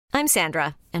I'm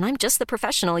Sandra, and I'm just the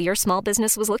professional your small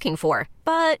business was looking for.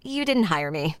 But you didn't hire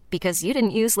me because you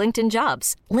didn't use LinkedIn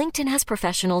Jobs. LinkedIn has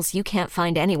professionals you can't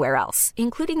find anywhere else,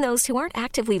 including those who aren't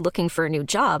actively looking for a new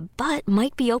job, but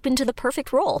might be open to the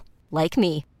perfect role, like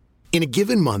me. In a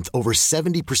given month, over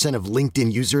 70% of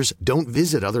LinkedIn users don't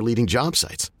visit other leading job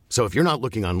sites. So if you're not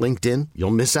looking on LinkedIn,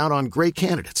 you'll miss out on great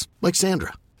candidates like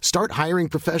Sandra. Start hiring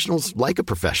professionals like a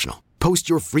professional. Post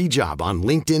your free job on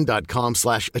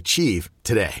linkedin.com/achieve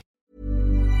today.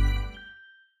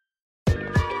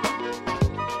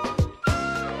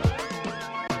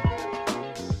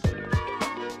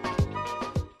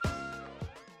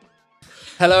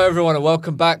 Hello, everyone, and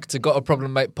welcome back to Got a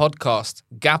Problem Mate podcast.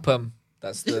 Gapham,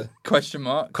 that's the question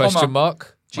mark.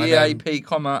 GAP,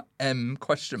 M,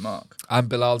 question mark. I'm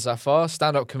Bilal Zafar,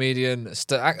 stand-up comedian,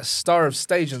 star of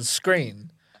stage and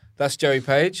screen. That's Joey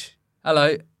Page.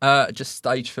 Hello, just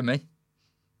stage for me.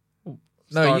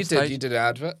 No, you did. You did an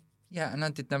advert. Yeah, and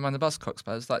I did them on the Buzzcocks,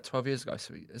 but it was like 12 years ago,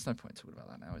 so there's no point talking about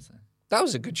that now, is there? That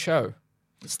was a good show.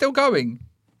 It's still going.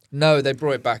 No, they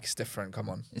brought it back. It's different. Come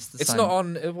on. It's same. Not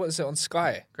on. What is it on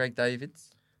Sky? Greg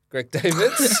Davids.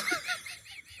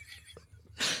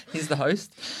 He's the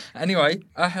host. Anyway,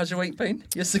 how's your week been?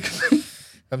 You're sick of me?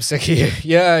 I'm sick of you.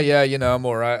 Yeah. You know, I'm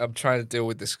all right. I'm trying to deal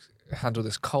with this, handle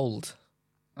this cold.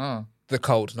 Oh. The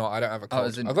cold. No, I don't have a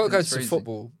cold. I've got to go to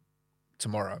football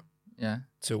tomorrow. Yeah.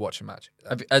 To watch a match.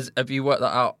 Have you worked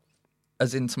that out?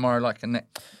 As in tomorrow, like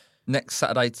next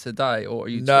Saturday today, or are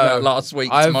you talking about last week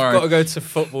tomorrow? I've got to go to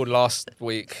football last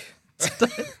week.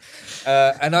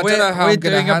 And I don't know how I'm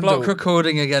going to handle... We're doing a block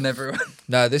recording again, everyone.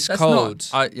 No, this cold...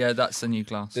 yeah, that's a new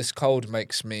class. This cold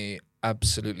makes me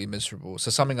absolutely miserable. So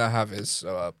something I have is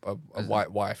a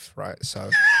white wife, right?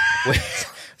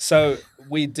 So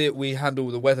we handle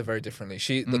the weather very differently.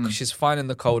 She's fine in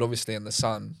the cold, obviously in the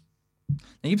sun.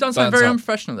 Now, you've done something very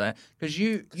unprofessional there, because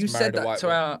you said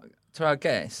that to our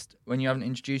guest when you haven't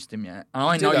introduced him yet. And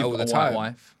I know you've got a white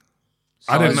wife.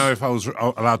 So I didn't know if I was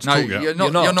allowed to talk yet. You're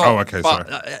not. Oh, okay, but,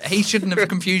 sorry. He shouldn't have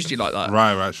confused you like that.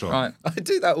 Right, sure. Right. I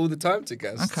do that all the time to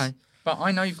guests. Okay, but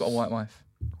I know you've got a white wife.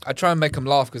 I try and make them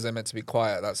laugh because they're meant to be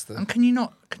quiet. That's the. And can you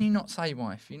not say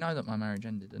wife? You know that my marriage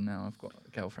ended and now I've got a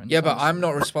girlfriend. Yeah, but I'm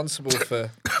not responsible for.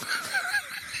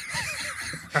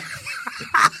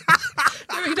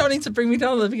 You don't need to bring me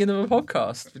down at the beginning of a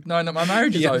podcast knowing that my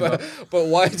marriage is over. But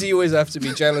why do you always have to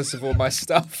be jealous of all my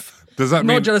stuff? I'm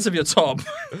not jealous of your top.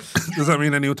 Does that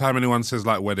mean any time anyone says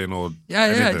like wedding or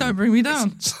anything? Don't bring me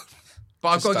down. But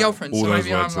I've got a girlfriend, so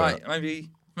maybe words, maybe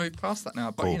move past that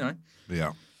now. But cool. you know,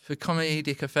 yeah, for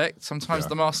comedic effect, sometimes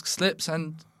the mask slips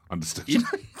and understood. You know?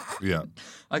 Yeah.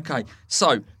 Okay,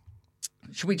 so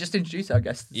should we just introduce our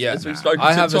guests? Yeah, as we've spoken I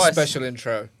to have twice? a special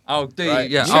intro. Oh, do right?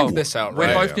 you? Yeah. Check this out. We're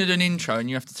Right? both going to do an intro, and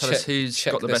you have to tell us who's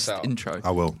got the best intro.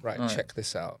 I will. Right, check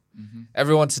this out. Mm-hmm.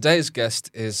 Everyone, today's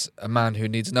guest is a man who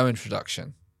needs no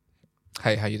introduction.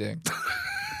 Hey, how you doing?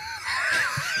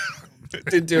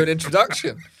 Didn't do an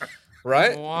introduction,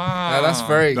 right? Wow.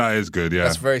 No, that is good, yeah.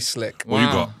 That's very slick. What you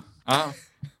got?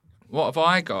 What have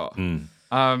I got?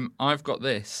 I've got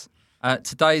this.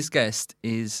 Today's guest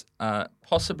is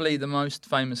possibly the most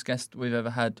famous guest we've ever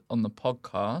had on the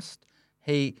podcast.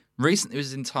 He recently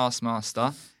was in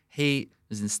Taskmaster. He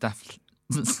was in Stafflet's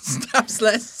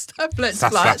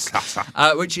Flats,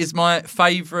 which is my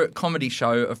favourite comedy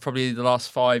show of probably the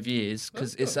last 5 years,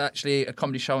 because it's actually a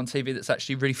comedy show on TV that's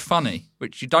actually really funny,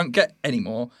 which you don't get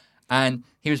anymore. And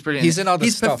he was brilliant. He's in other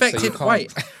stuff, so you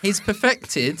can't. He's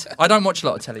perfected. I don't watch a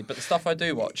lot of telly, but the stuff I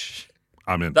do watch,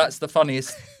 I'm in. That's the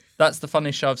funniest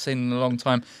show I've seen in a long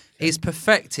time. He's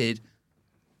perfected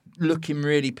looking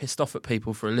really pissed off at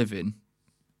people for a living.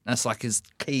 That's like his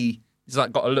key. He's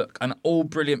like got a look, and all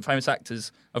brilliant famous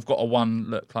actors have got a one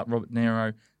look. Like Robert De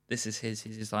Niro, this is his.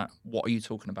 He's like, what are you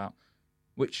talking about?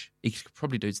 Which he could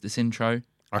probably do to this intro.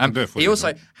 I can do it for you. He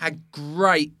also had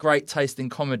great taste in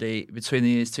comedy between the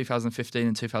years 2015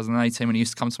 and 2018 when he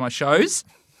used to come to my shows.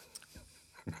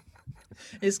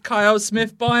 It's Kiell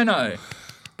Smith-Bynoe.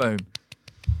 Boom.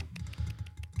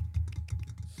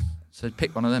 So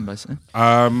pick one of them, basically.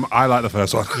 I like the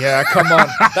first one. Yeah, come on.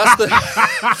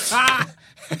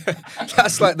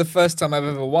 That's like the first time I've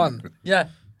ever won. Yeah.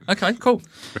 Okay, cool.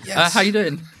 Yes. How you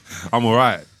doing? I'm all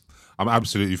right. I'm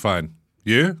absolutely fine.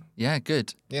 You? Yeah,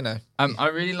 good. You know. I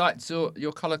really liked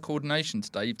your colour coordination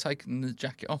today. You've taken the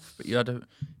jacket off, but you had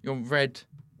your red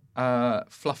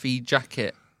fluffy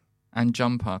jacket and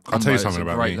jumper combo. I'll tell you something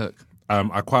about great me. Look.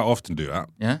 I quite often do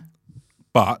that. Yeah?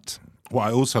 But what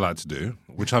I also like to do,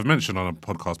 which I've mentioned on a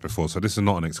podcast before, so this is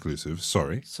not an exclusive,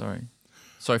 sorry. Sorry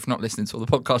for not listening to all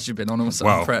the podcasts you've been on also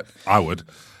well, prep. I would.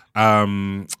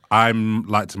 I'm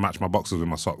like to match my boxers with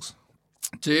my socks.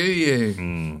 Do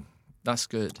you? That's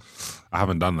good. I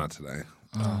haven't done that today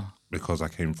because I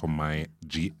came from my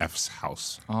GF's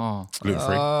house. Oh. Gluten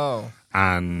free. Oh,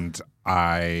 And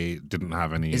I didn't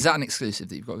have any. Is that an exclusive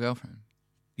that you've got a girlfriend?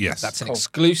 Yes. that's an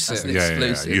exclusive. That's an yeah.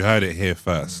 exclusive. You heard it here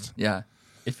first. Yeah.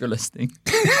 If you're listening.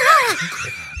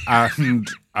 And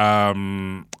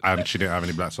she didn't have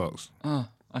any black socks. Oh,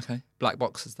 okay. Black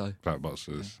boxes, though. Black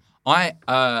boxes.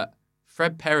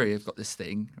 Fred Perry have got this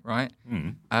thing, right?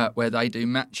 Where they do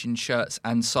matching shirts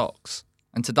and socks.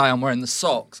 And today I'm wearing the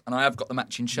socks, and I have got the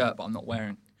matching shirt, but I'm not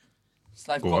wearing.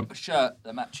 So they've got a shirt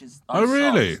that matches. Oh,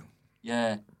 really? Socks.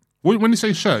 Yeah. When you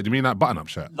say shirt, do you mean that button-up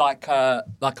shirt? Like a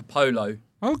polo.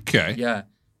 Okay. Yeah.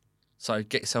 So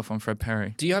get yourself on Fred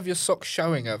Perry. Do you have your socks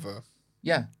showing ever?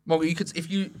 Yeah. Well, you could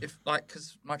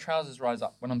because my trousers rise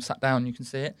up when I'm sat down, you can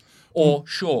see it. Or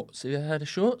shorts. Have you heard of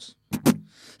shorts?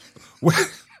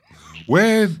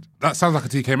 Where that sounds like a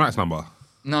TK Maxx number.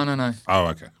 No. Oh,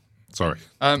 okay. Sorry.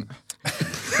 I'm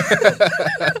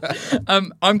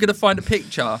gonna find a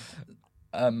picture.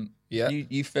 Yeah.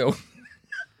 You Phil.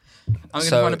 I'm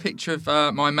gonna find a picture of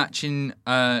my matching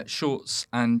shorts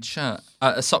and shirt,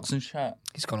 socks and shirt.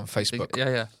 He's gone on Facebook.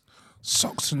 Yeah.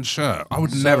 Socks and shirt. I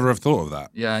would never have thought of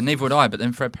that. Yeah, neither would I. But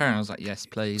then Fred Perry, I was like, yes,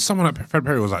 please. Someone at Fred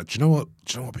Perry was like, "Do you know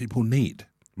what people need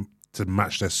to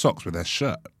match their socks with their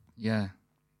shirt?" Yeah.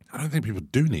 I don't think people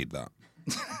do need that.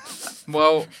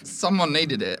 Well, someone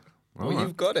needed it. Well,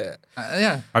 you've got it.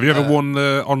 Yeah. Have you ever worn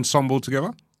the ensemble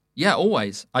together? Yeah,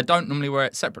 always. I don't normally wear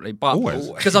it separately, but Always?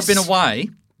 because I've been away,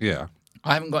 Yeah.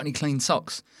 I haven't got any clean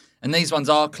socks, and these ones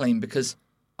are clean because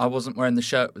I wasn't wearing the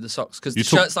shirt with the socks because You the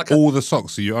took shirt's like all the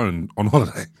socks that you own on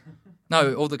holiday.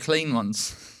 no, all the clean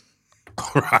ones.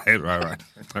 Right.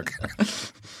 Okay.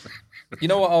 You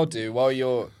know what I'll do while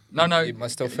you're... No. Am I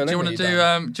still filling? Do you want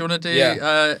to do?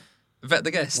 Yeah. Vet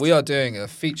the guest? We are doing a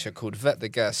feature called Vet the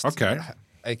Guest. Okay.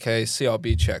 AKA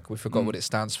CRB check. We forgot what it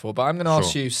stands for, but I'm going to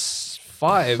ask you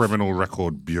 5. Criminal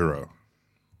Record Bureau.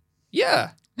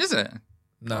 Yeah. Is it?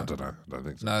 No. I don't know. I don't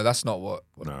think so. No, that's not what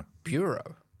No.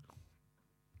 Bureau.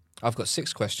 I've got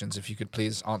 6 questions. If you could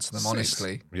please answer them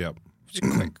honestly. Yep. Just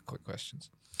quick questions.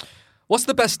 What's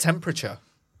the best temperature?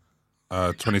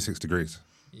 26 degrees.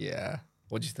 Yeah.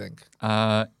 What do you think?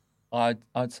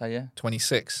 I'd say yeah.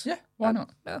 26. Yeah, why not?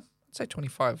 Yeah, I'd say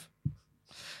 25.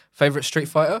 Favorite Street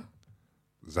Fighter?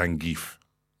 Zangief.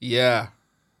 Yeah.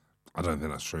 I don't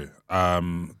think that's true.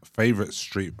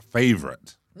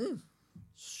 Favorite.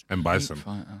 And Bison.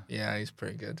 Fighter. Yeah, he's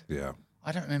pretty good. Yeah.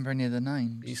 I don't remember any of the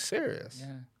names. Are you serious?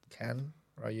 Yeah. Ken,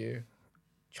 Ryu,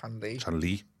 Chun-Li,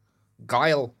 Chun-Li.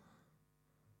 Guile.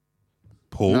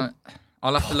 Paul. No,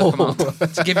 I'll have to look them up.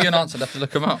 To give you an answer, I'll have to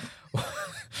look them up.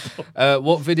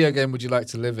 What video game would you like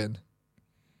to live in?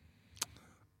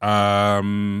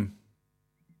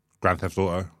 Grand Theft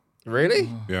Auto. Really?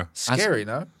 Yeah. Scary,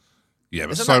 no? Yeah,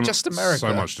 but Isn't so that just America?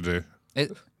 So much to do.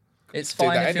 It's Do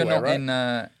fine that if you're anywhere,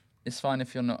 not in. It's fine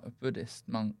if you're not a Buddhist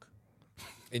monk.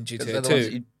 In 'Cause GTA they're the ones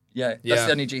that 2? that's Yeah.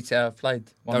 the only GTA I've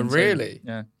played. One Oh, and two. really?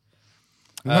 Yeah.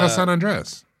 Another San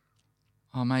Andreas.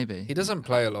 Oh, maybe. He doesn't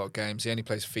play a lot of games. He only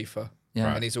plays FIFA.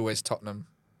 Yeah. And he's always Tottenham.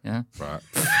 Yeah. Right.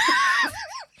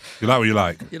 You like what you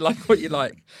like. You like what you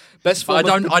like. Best But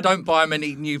form of I don't buy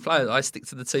many new players. I stick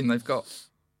to the team they've got.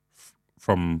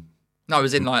 From. No,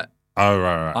 as in like Oh,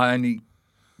 right. I only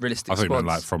realistic I thought you squads. meant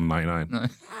like from 99. No.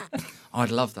 I'd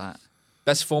love that.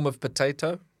 Best form of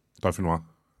potato? Dauphinois.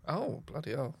 Oh,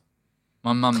 bloody hell.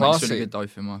 My mum makes Classy. really good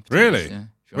dauphinois. Really? Yeah.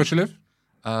 Where do you live?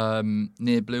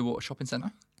 Near Blue Water Shopping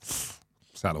Centre.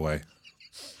 It's out of the way.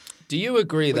 Do you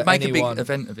agree We'd that make anyone... a big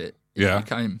event of it. If Yeah. You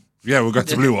came. Yeah, we'll go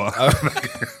to Blue Water.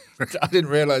 I didn't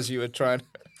realise you were trying...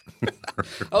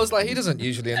 I was like, he doesn't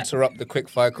usually interrupt the quick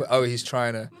fire... Oh, he's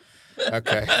trying to...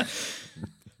 Okay.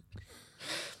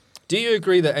 Do you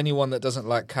agree that anyone that doesn't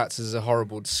like cats is a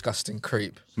horrible, disgusting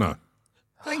creep? No.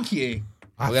 Thank you.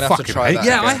 I We're gonna have to fucking try hate that.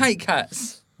 Yeah, I again. hate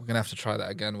cats. We're going to have to try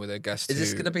that again with a guest Is this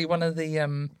who- going to be one of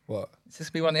the What? Is this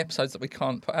going to be one of the episodes that we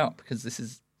can't put out because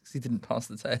he didn't pass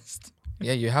the test?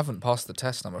 Yeah, you haven't passed the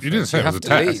test, I'm afraid. You didn't say it was have a to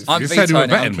test. leave. I'm You said you were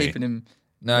vetoing it. I'm vetting me. keeping him.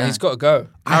 No, Yeah. he's got to go.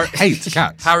 I hate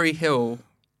cats. Harry Hill,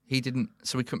 he didn't,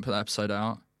 so we couldn't put that episode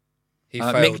out. He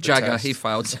failed Mick the Jagger, test. he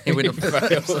failed. So he wouldn't put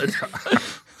that episode.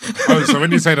 Oh, so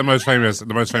when you say the most famous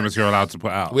you're allowed to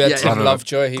put out. We had Yeah, Tim yeah.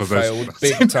 Lovejoy, he 'Cause those-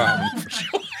 failed big time.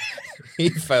 He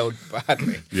failed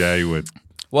badly. Yeah, you would.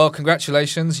 Well,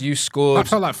 congratulations, you I scored...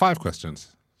 felt like 5 questions.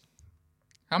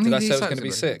 How many Did I did say you it was say going to be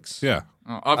was 6? Yeah.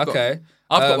 Oh, I've Okay.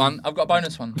 got one. I've got a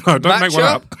bonus one. No, don't make one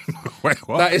Matcha? up. Wait,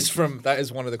 what? That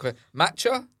is one of the questions.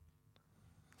 Matcha?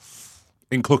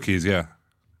 In cookies, yeah.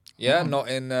 Yeah, not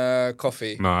in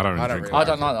coffee. No, I don't really drink really coffee. I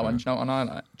don't like that one. Do you know what one I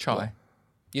like? Chai.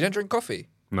 You don't drink coffee?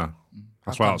 No.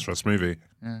 That's why I asked for a smoothie.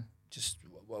 Yeah. Just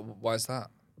why is that?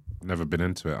 Never been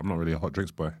into it. I'm not really a hot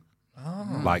drinks boy.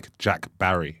 Oh. Like Jack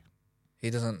Barry. He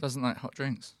doesn't like hot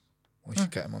drinks. We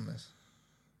should get him on this.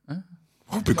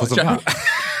 Because of that.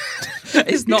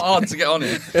 It's not hard to get on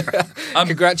it.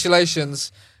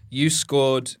 Congratulations. You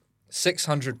scored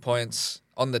 600 points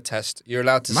on the test. You're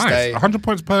allowed to Nice. stay. 100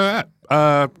 points per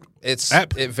ep.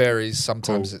 It varies.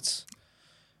 Sometimes it's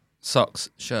Socks,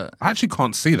 shirt. I actually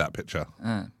can't see that picture.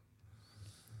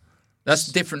 That's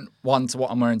a different one to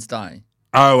what I'm wearing today.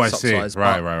 Oh, I Sock see. size,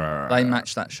 Right. They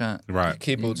match that shirt. Right. your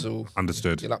keyboard's all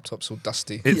Understood. your laptop's all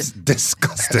dusty. It's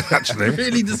disgusting, actually.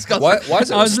 Really disgusting. Why is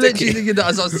it all I was literally sticky? thinking that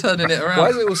as I was turning it around. Why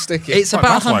is it all sticky? It's Well,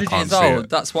 about that's why I 100 can't years see old. it.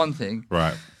 That's one thing.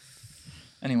 Right.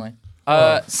 Anyway.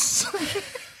 Do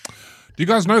you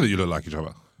guys know that you look like each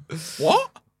other?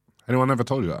 What? Anyone ever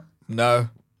told you that? No.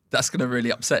 That's going to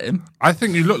really upset him. I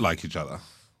think you look like each other.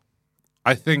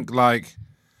 I think like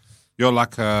you're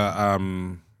like a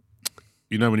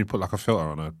you know when you put like a filter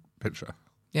on a picture.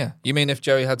 Yeah. You mean if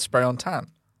Joey had spray on tan?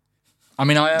 I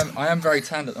mean, I am very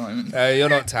tanned at the moment. You're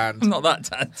not tanned. I'm not that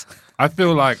tanned. I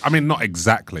feel like not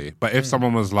exactly, but if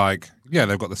someone was like, yeah,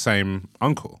 they've got the same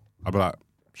uncle, I'd be like,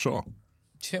 sure. Do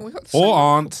you think we got the Or same?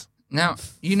 aunt. Now,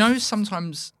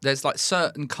 sometimes there's like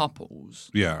certain couples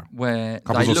Yeah. where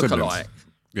Couples they or look siblings. alike.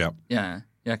 Yeah.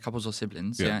 Yeah, couples or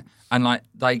siblings. Yeah. Yeah. And like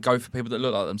they go for people that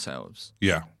look like themselves.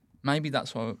 Yeah. Maybe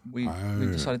that's why we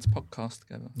decided to podcast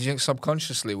together. Do you think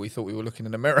subconsciously we thought we were looking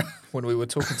in a mirror when we were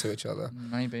talking to each other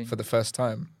Maybe. for the first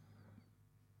time?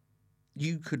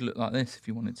 You could look like this if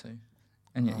you wanted to.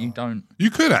 And yet you don't. You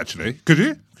could actually. Could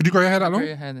you? Could you grow your hair that Grow long?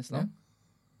 your hair this long?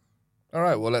 All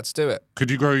right, well, let's do it.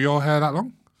 Could you grow your hair that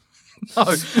long? No,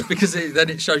 because then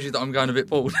it shows you that I'm going a bit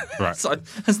bald. Right. So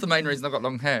that's the main reason I've got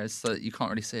long hair, is so that you can't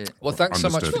really see it. Well, thanks so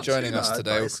much Understood. for joining us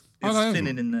today. It's I know.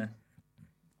 thinning in there.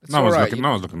 It's No all one's right. looking.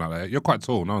 No one's looking up there. You're quite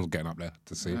tall. No one's getting up there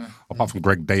to see. Apart from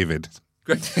Greg David.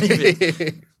 Greg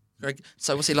David.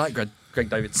 So what's he like, Greg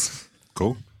Davids?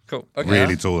 Cool. Cool. Okay.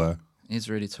 Really tall though.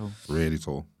 He's really tall. Really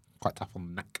tall. Quite tough on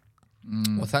the neck.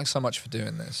 Well, thanks so much for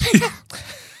doing this.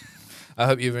 I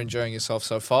hope you're enjoying yourself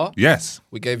so far. Yes.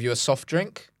 We gave you a soft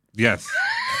drink. Yes.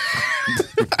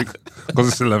 Because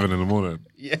it's 11 in the morning.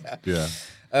 Yeah. Yeah.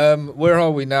 Where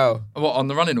are we now? What, on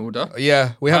the running order?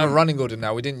 Yeah, we have a running order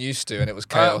now. We didn't used to, and it was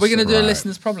chaos. We're going to do a Right.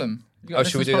 listener's problem. You got a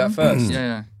Should we listener's do that problem? first?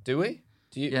 Yeah. Do we?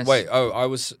 Do you? Yes. Wait.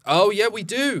 Oh, yeah, we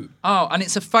do. Oh, and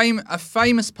it's a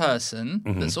famous person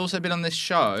that's also been on this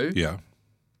show. Yeah.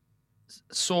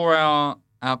 Saw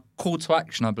our call to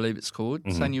action, I believe it's called,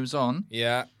 saying you was on.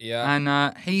 Yeah. Yeah.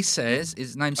 And he says,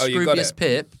 his name's Oh, you got Scroobius it.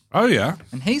 Pip, Oh yeah.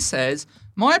 and he says,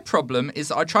 my problem is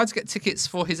that I tried to get tickets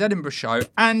for his Edinburgh show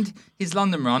and his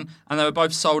London run, and they were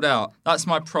both sold out. That's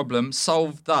my problem.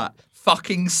 Solve that.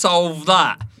 Fucking solve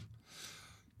that.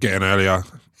 Getting earlier.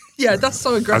 Yeah, that's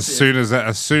so aggressive.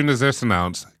 As soon as it's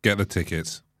announced, get the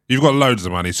tickets. You've got loads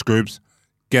of money, Scroobs.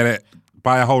 Get it.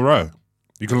 Buy a whole row.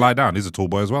 You can lie down. He's a tall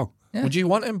boy as well. Would you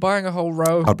want him buying a whole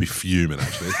row? I'd be fuming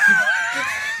actually.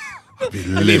 I'd be He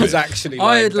livid. was actually.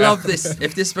 I'd like, love this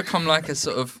if this become like a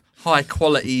sort of high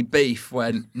quality beef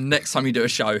when next time you do a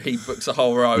show he books a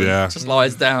whole row Yeah. and just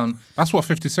lies down. That's what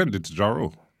 50 Cent did to Ja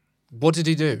Rule. What did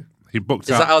he do? He booked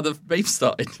Is out. that how the beef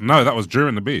started? No, that was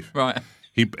during the beef. Right.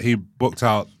 He booked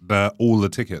out all the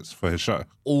tickets for his show.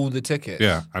 All the tickets.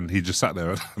 Yeah, and he just sat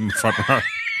there in the front row.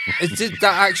 Did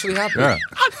that actually happen? Yeah,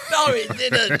 No, it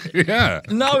didn't. yeah.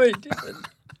 No, it didn't.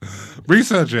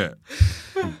 Research it.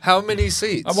 How many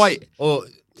seats? Oh, wait. Or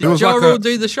It was Ja like Rule a,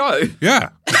 do the show? yeah.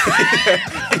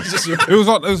 It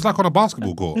was like on a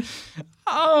basketball court.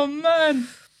 Oh, man.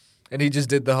 and he just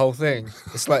did the whole thing.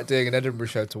 It's like doing an Edinburgh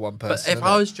show to one But person. if isn't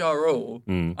I it? was Ja Rule,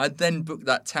 I'd then book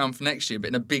that town for next year, but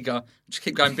in a bigger, just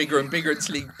keep going bigger and bigger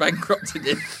until he bankrupted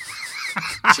it.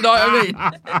 Do you know what I mean?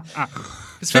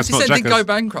 Because 50 Chestnut Cent did Jackers. go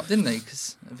bankrupt, didn't he?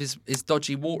 Because of his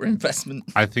dodgy water investment.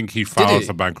 I think he filed he?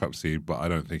 for bankruptcy, but I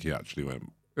don't think he actually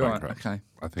went Right, bankrupt. okay.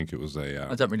 I think it was a.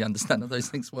 I don't really understand how those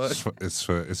things work. It's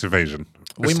evasion.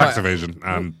 We It's tax might- evasion,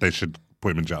 and they should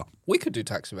put him in jail. We could do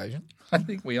tax evasion. I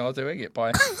think we are doing it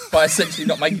by essentially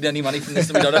not making any money from this,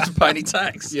 and we don't have to pay any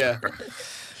tax. Yeah.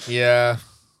 Yeah.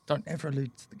 Don't ever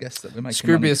allude to the guests that we're making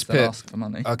money Scroobius 'cause they'll Pip. ask for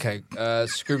money. Okay.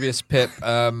 Scroobius Pip.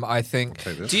 I think.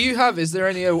 take this. Do you have? Is there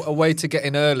any a way to get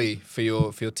in early for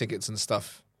your tickets and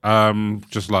stuff?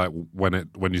 Just like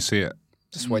when you see it,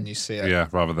 Just when you see it. yeah,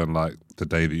 rather than like the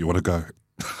day that you want to go.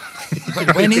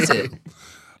 Wait, when is it?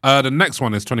 The next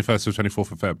one is 21st to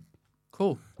 24th of Feb.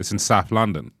 Cool. It's in South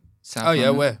London, South Oh yeah,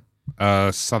 London.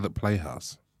 where? Southwark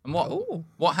Playhouse. And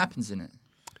what happens in it?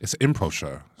 It's an improv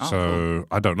show, Oh, so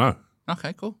I don't know.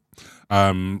 Okay, cool.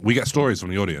 We get stories from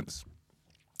the audience.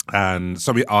 And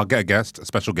so I'll get a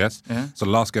special guest. Yeah. So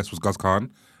the last guest was Guz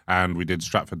Khan, and we did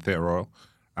Stratford Theatre Royal.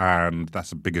 And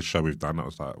that's the biggest show we've done. That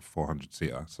was like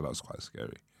 400-seater, so that was quite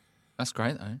scary. That's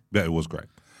great, though. Yeah, it was great.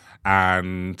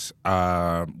 And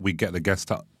we get the guests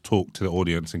to talk to the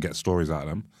audience and get stories out of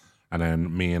them. And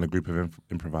then me and a group of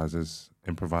improvisers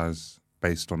improvise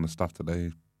based on the stuff that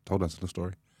they told us in the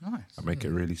story. Nice. And make it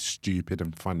really stupid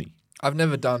and funny. I've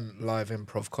never done live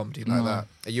improv comedy like that.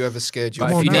 Are you ever scared?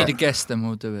 But if you need a guest, then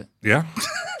we'll do it. Yeah?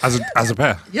 As a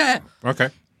pair? Yeah. Okay.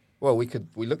 Well, we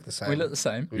look the same. We look the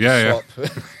same. We Yeah, swap.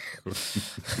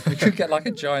 We could get like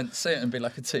a giant suit and be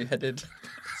like a two-headed...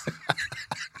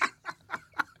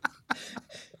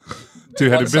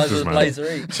 Two-headed one side with a businessman.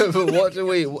 blazer each. But what do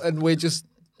we... And we're just...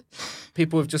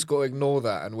 People have just got to ignore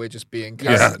that, and we're just being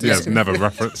Yeah, characters. never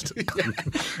referenced.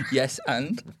 Yes,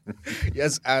 and...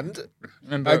 Yes, and...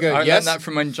 Remember, I go, I yes. learned that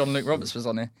from when John Luke Roberts was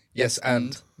on here. Yes,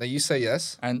 and... Now you say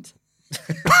yes. And...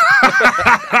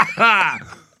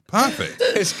 Perfect.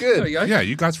 It's There we good. go. Yeah,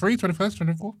 you guys free?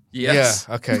 21st, 24th? Yes.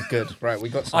 Yeah, okay, good. Right, we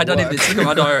got some I don't work. even stick on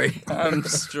my diary. I'm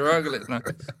struggling. No.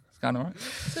 It's kind of all right.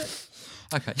 That's it.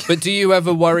 Okay. But do you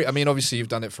ever worry? I mean, obviously you've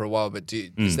done it for a while, but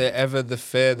is there ever the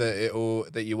fear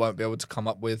that you won't be able to come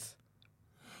up with?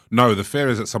 No, the fear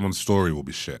is that someone's story will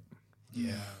be shit.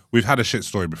 Yeah. We've had a shit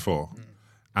story before,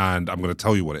 and I'm going to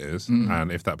tell you what it is.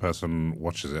 And if that person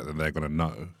watches it, then they're going to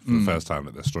know for the first time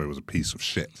that their story was a piece of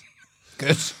shit.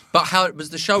 Good. But how was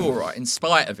the show all right in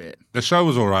spite of it? The show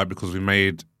was all right because we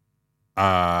made...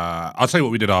 I'll tell you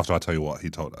what we did after I tell you what he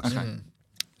told us. Okay.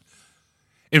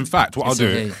 In fact, what I'll do,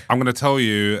 Listen here. I'm going to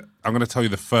tell you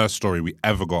the first story we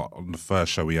ever got on the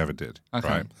first show we ever did. Okay.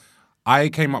 Right? I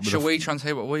came up with Shall we try and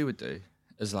tell you what we would do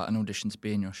as like an audition to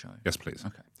be in your show? Yes, please.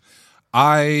 Okay.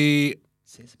 I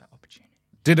See, it's about opportunity.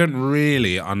 didn't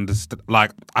really understand.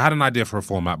 Like, I had an idea for a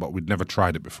format, but we'd never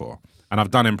tried it before. And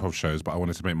I've done improv shows, but I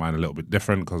wanted to make mine a little bit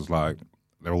different because, like,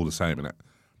 they're all the same, innit?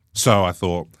 So I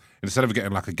thought, instead of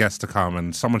getting, like, a guest to come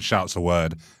and someone shouts a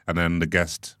word and then the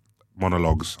guest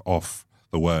monologues off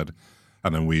the word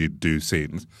and then we do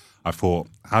scenes, I thought,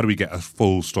 how do we get a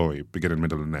full story, beginning,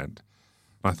 middle, and end?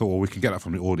 And I thought, well, we can get that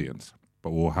from the audience,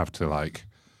 but we'll have to, like,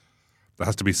 there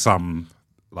has to be some,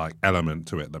 like, element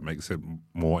to it that makes it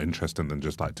more interesting than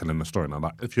just, like, telling the story. And I'm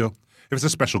like, if it's a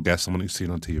special guest, someone you've seen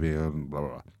on TV and blah, blah,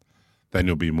 blah, then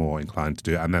you'll be more inclined to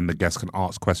do it. And then the guest can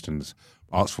ask questions,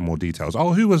 ask for more details.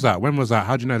 Oh, who was that? When was that?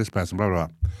 How do you know this person? Blah, blah,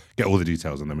 blah. Get all the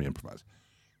details and then we improvise.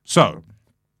 So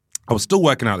I was still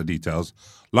working out the details.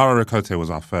 Lara Ricote was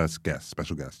our first guest,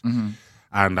 special guest.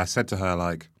 And I said to her,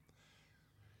 like,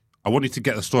 I want you to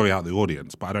get the story out of the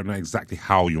audience, but I don't know exactly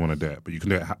how you want to do it. But you can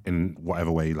do it in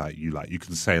whatever way like you like. You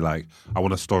can say, like, I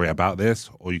want a story about this,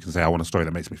 or you can say, I want a story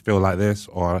that makes me feel like this.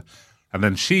 And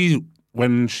then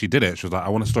when she did it, she was like, I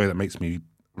want a story that makes me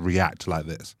react like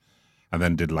this. And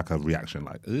then did like a reaction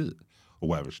like, ugh, or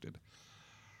whatever she did.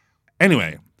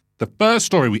 Anyway, the first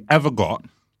story we ever got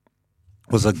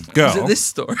was a girl. Is it this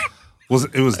story?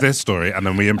 It was this story, and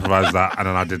then we improvised that, and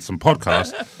then I did some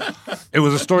podcasts. It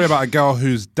was a story about a girl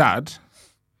whose dad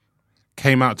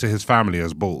came out to his family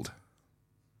as bald.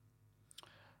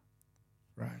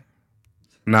 Right.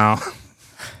 Now,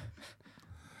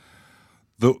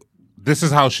 this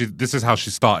is how she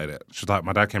started it. She's like,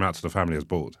 my dad came out to the family as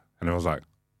bald, and I was like,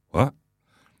 what?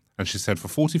 And she said for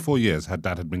 44 years, her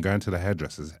dad had been going to the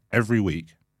hairdressers every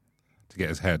week to get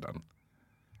his hair done,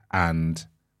 and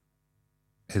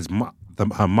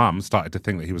her mum started to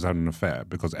think that he was having an affair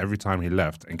because every time he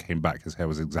left and came back, his hair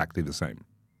was exactly the same.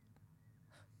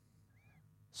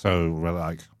 So we're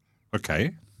like,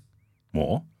 okay,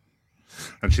 more.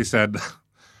 And she said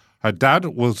her dad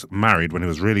was married when he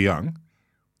was really young,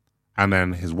 and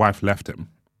then his wife left him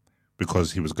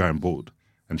because he was going bald.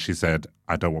 And she said,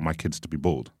 I don't want my kids to be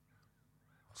bald.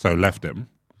 So left him.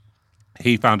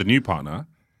 He found a new partner,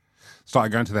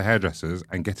 started going to the hairdressers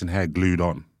and getting hair glued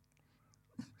on.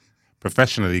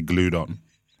 Professionally glued on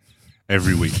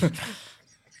every week.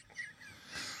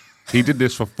 He did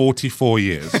this for 44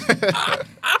 years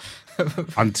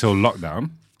until lockdown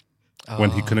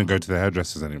when he couldn't go to the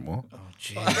hairdressers anymore. Oh,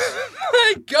 jeez.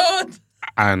 My God.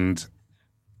 And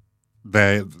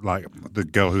they, like, the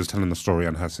girl who was telling the story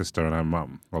and her sister and her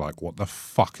mum were like, what the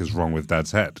fuck is wrong with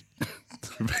Dad's head?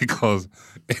 Because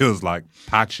it was like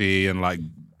patchy and like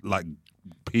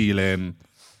peeling,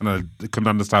 and they couldn't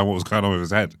understand what was going on with his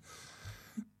head.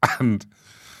 And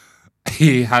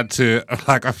he had to,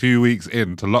 like a few weeks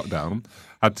into lockdown,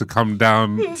 had to come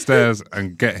downstairs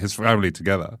and get his family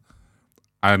together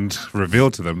and reveal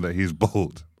to them that he's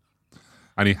bald.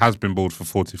 And he has been bald for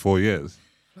 44 years.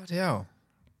 Bloody hell.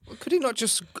 Could he not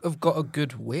just have got a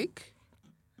good wig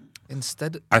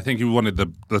instead? I think he wanted the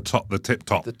tip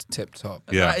top. The tip top.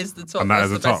 Yeah, That is the top. And that That's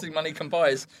is the the top. best thing money can buy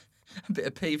is a bit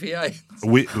of PVA.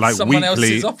 Weekly Someone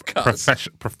else's offcuts.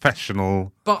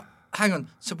 professional. But hang on.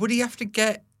 So would he have to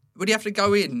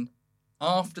go in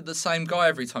after the same guy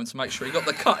every time to make sure he got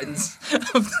the cuttings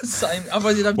of the same?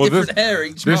 Otherwise, he'd have different hair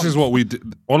each month. This is what we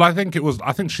did. Well, I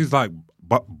think she's like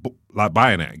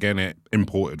buying it, getting it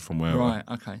imported from wherever. Right.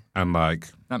 Okay. And like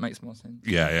that makes more sense.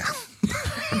 yeah.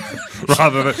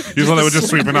 Rather than you thought they were just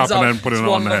sweeping up and then putting it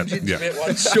on the head. Yeah. Bit,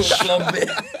 one short blonde bit.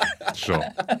 Sure.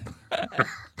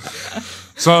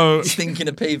 So Thinking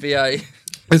of PVA.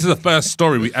 this is the first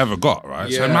story we ever got,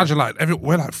 right? So Yeah. imagine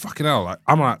we're like fucking hell. Like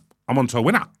I'm on to a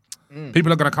winner.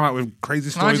 People are going to come out with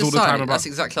crazy Can I stories just all the say, time about. that's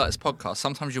exactly like this podcast.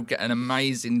 Sometimes you'll get an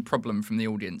amazing problem from the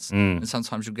audience, and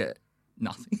sometimes you'll get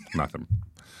nothing. Nothing.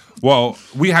 Well,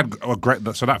 we had a great.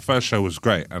 So that first show was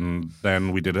great, and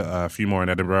then we did a few more in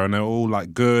Edinburgh, and they were all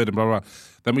like good and blah blah.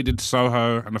 Then we did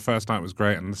Soho, and the first night was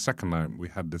great, and the second night we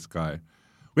had this guy.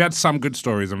 We had some good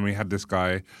stories, and we had this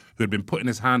guy who had been putting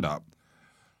his hand up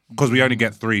because we only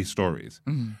get 3 stories.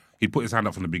 He'd put his hand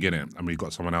up from the beginning, and we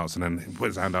got someone else, and then he put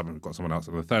his hand up, and we got someone else,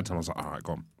 and the third time I was like, all right,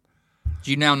 go on.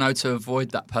 Do you now know to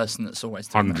avoid that person that's always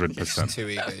doing that? 100%. Too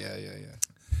eager. Yeah.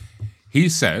 He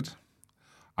said,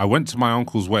 I went to my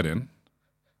uncle's wedding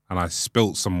and I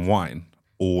spilt some wine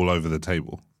all over the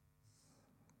table.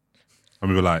 And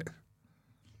we were like,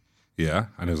 yeah.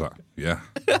 And he was like, yeah.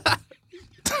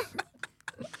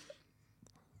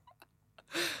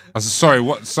 I said, sorry,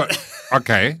 what? So,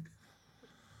 okay.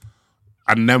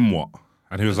 And then what?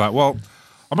 And he was like, well,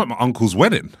 I'm at my uncle's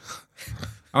wedding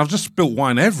and I've just spilt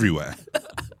wine everywhere.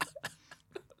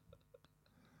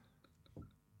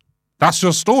 That's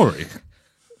your story.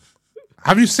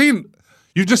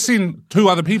 You've just seen 2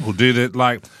 other people do that.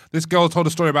 Like, this girl told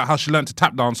a story about how she learned to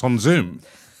tap dance on Zoom.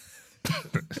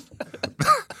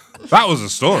 That was a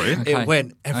story. It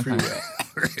went everywhere.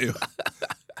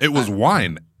 It was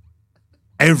wine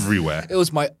everywhere. It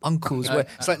was my uncle's wedding.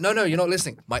 It's like, no, you're not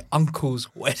listening. My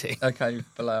uncle's wedding. Okay,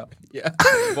 pull out. Yeah.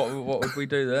 What would we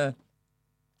do there?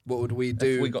 What would we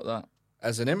do If we got that?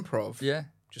 as an improv? Yeah.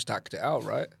 Just act it out,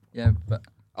 right? Yeah, but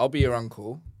I'll be your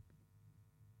uncle.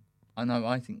 I know.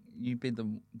 I think you be the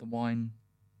wine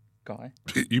guy.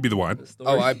 You be the wine. The story.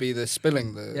 Oh, I'd be the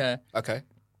spilling the... Yeah. Okay.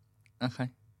 Okay.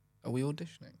 Are we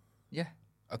auditioning? Yeah.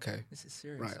 Okay. This is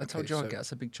serious. Right, I told okay, you so- I'd get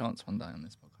us a big chance one day on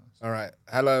this podcast. All right.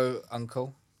 Hello,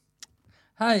 uncle.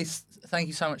 Hey, thank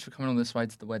you so much for coming all this way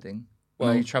to the wedding. Well,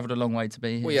 Well- you travelled a long way to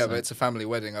be here. Well, yeah, so- but it's a family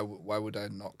wedding. Why would I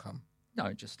not come? No,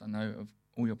 I know of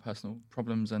all your personal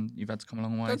problems and you've had to come a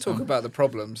long way. Don't so- talk about the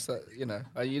problems. That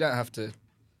you don't have to...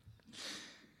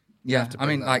 Yeah, have to I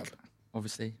bring mean, that like, up.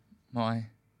 obviously, my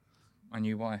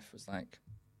new wife was like,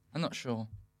 I'm not sure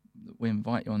that we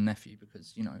invite your nephew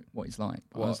because, you know, what he's like.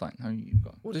 But I was What? like, no, you've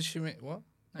got... What did she mean? What?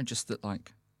 No, just that,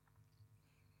 like,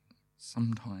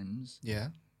 sometimes Yeah.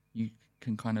 you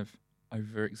can kind of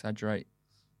over-exaggerate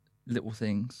little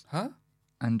things Huh?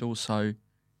 and also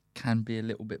can be a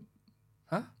little bit...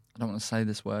 Huh? I don't want to say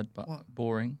this word, but What?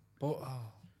 boring.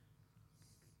 Oh.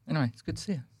 Anyway, it's good to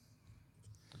see you.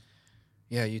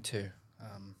 Yeah, you too.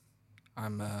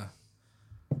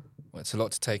 Well, it's a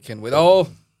lot to take in with. Oh,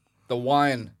 the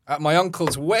wine at my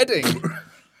uncle's wedding.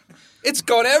 It's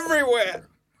gone everywhere.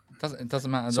 It doesn't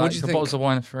matter. So what Like, do you the think? bottles of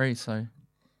wine are free, so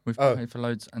we've Oh. paid for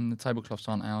loads, and the tablecloths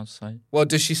aren't ours, so... Well,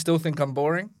 does she still think I'm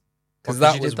boring? Because What,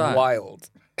 'cause that you was did that? wild.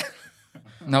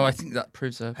 No, I think that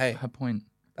proves her Hey. point.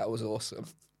 That was awesome.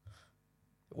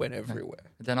 It went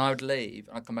everywhere. But then I would leave,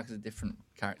 and I'd come back as a different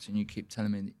character, and you keep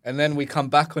telling me... And then we come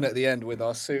back on at the end with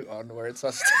our suit on, where it's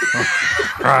us.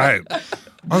 Right.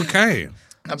 Okay.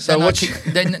 So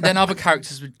then, what then other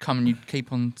characters would come, and you'd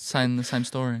keep on saying the same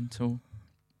story until...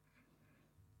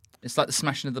 It's like the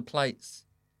smashing of the plates.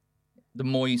 The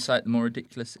more you say it, the more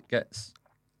ridiculous it gets.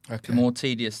 Okay. The more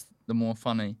tedious, the more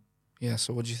funny. Yeah.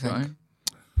 So what do you think?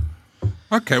 Right?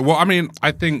 Okay. Well, I mean,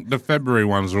 I think the February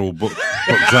ones are all booked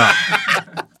up.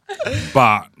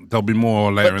 But there'll be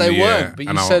more later But in they the year. weren't. But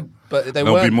you said, but they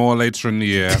there'll weren't. be more later in the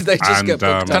year. Did they just get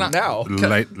booked and, up now?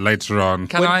 Later on.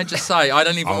 Can I just say, I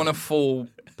don't even want to fall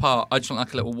part. I just want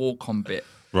like a little walk-on bit.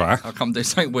 Right. I'll come do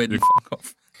something weird and fuck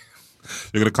off.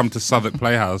 You're going to come to Southwark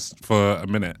Playhouse for a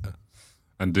minute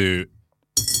and do...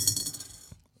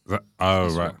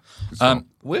 right.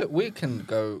 We can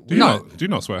go. Do you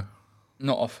not swear?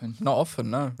 Not often. Not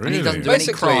often, no. And he doesn't do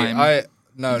Basically, any crime.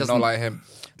 no, doesn't- not like him.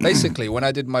 Basically, when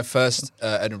I did my first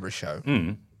Edinburgh show,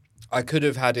 Hmm. I could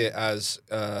have had it as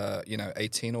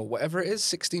 18 or whatever it is,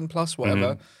 16 plus,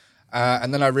 whatever.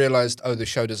 And then I realized, the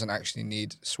show doesn't actually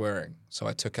need swearing, so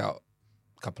I took out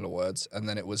couple of words, and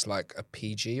then it was like a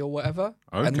PG or whatever,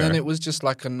 Okay. and then it was just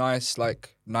like a nice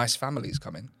families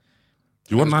coming.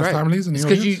 Do you want nice great. families in the It's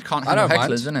because audience? you can't I handle don't hecklers,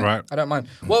 mind. isn't it? Right. I don't mind.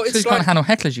 Well, Because it's you like can't handle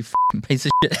hecklers, you f***ing piece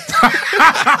of shit.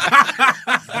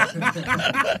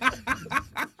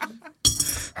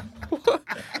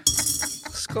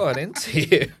 what's going into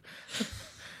you.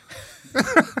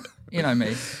 You know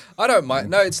me. I don't mind.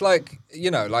 No, it's like,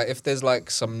 like if there's like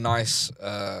some nice,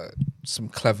 some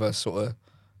clever sort of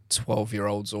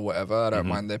 12-year-olds or whatever, I don't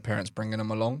mind their parents bringing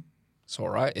them along. It's all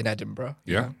right in Edinburgh.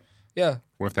 you Yeah. know? Yeah.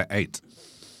 What if they're 8?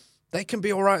 They can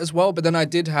be all right as well. But then I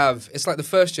did have, it's like the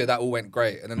first year that all went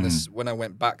great. And then when I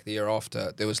went back the year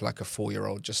after, there was like a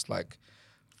 4-year-old just like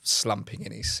slumping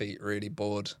in his seat, really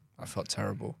bored. I felt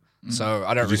terrible. So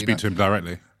I don't Did you really speak to him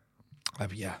directly?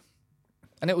 Yeah.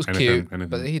 And it was Anything- cute, anything.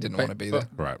 but he didn't want to be there.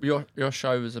 Right. Your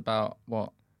show was about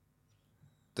what?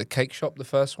 The cake shop, the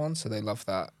first one, so they love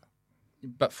that.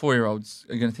 But 4-year-olds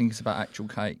are going to think it's about actual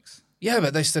cakes. Yeah,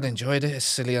 but they still enjoyed it. It's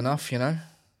silly enough, Isn't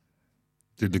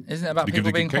it about did you give people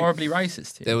the being cake? horribly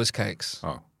racist to you? There was cakes.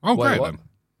 Oh, Wait, great what? then.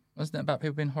 Wasn't it about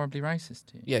people being horribly racist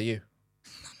to you? Yeah, you.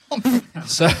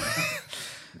 So,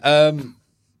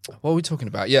 what are we talking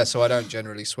about? Yeah, so I don't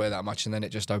generally swear that much, and then it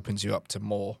just opens you up to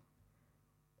more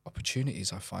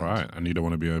opportunities, I find. Right, and you don't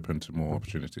want to be open to more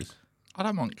opportunities. I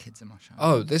don't want kids in my show.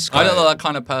 Oh, this guy. I don't know that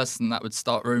kind of person that would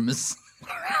start rumours.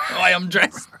 Why I'm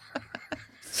dressed.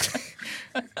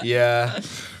 Yeah,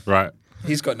 Right,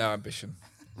 he's got no ambition.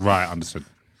 right, understood.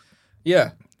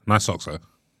 Yeah. Nice socks, though.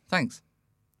 Thanks.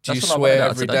 Do you That's what I swear wanted out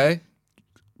every today. day?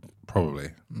 Probably.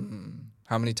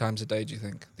 How many times a day do you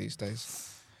think these days?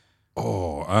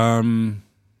 Oh, how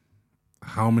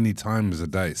many times a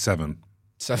day? 7.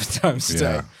 7 times a Yeah.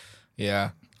 day. Yeah.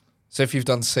 So if you've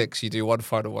done 6, you do one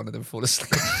final one and then fall asleep.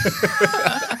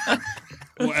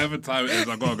 Whatever time it is,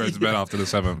 I've got to go to bed after the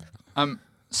 7th.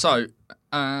 So,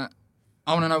 I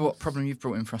want to know what problem you've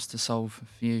brought in for us to solve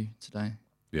for you today.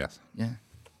 Yes. Yeah.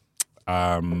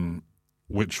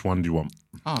 Which one do you want?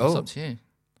 Oh, it's up to you.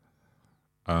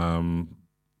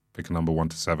 Pick a number 1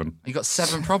 to 7. You got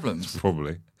 7 problems?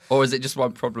 Probably. Or is it just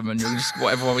one problem and you're just,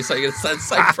 whatever one we say, you're going to say the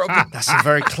same problem? That's a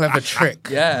very clever trick.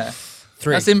 Yeah.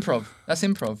 3. That's improv. That's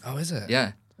improv. Oh, is it?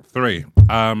 Yeah. 3.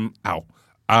 Ow.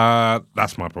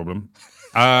 That's my problem.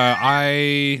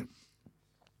 I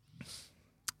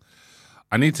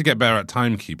need to get better at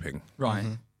timekeeping Right.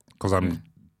 because I'm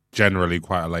generally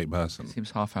quite a late person.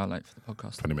 Seems half hour late for the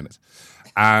podcast. 20 minutes.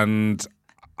 And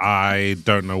I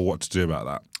don't know what to do about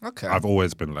that. Okay. I've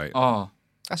always been late. Oh,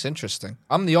 That's interesting.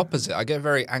 I'm the opposite. I get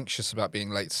very anxious about being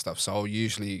late to stuff, so I'll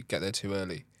usually get there too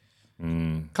early.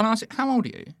 can I ask you, how old are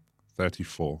you?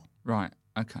 34. Right.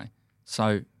 Okay.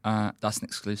 So that's an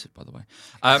exclusive, by the way.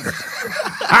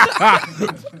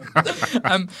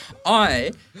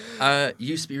 I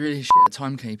used to be really shit at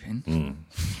timekeeping,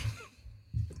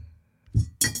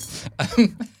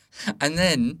 and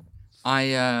then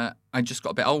I just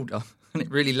got a bit older, and it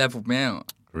really leveled me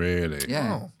out. Really?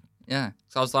 Yeah, Oh. yeah.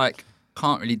 So I was like,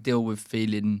 can't really deal with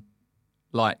feeling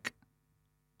like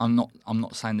I'm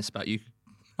not saying this about you.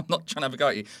 I'm not trying to have a go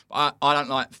at you, but I don't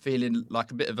like feeling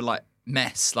like a bit of a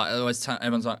mess. Like I always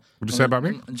everyone's like, What'd you say about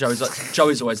me?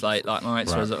 Joey's always late. Like my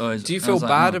mates Right. always. Do you and I feel was like,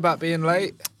 bad no. about being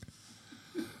late?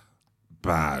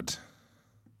 Bad.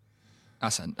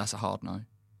 That's a hard no.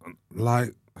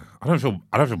 Like I don't feel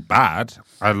bad.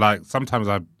 Sometimes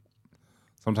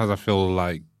I feel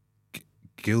like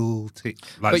guilty.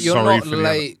 Like But you're sorry not for the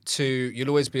late to... You'll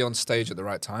always be on stage at the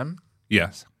right time.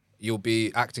 Yes. You'll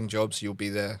be acting jobs. You'll be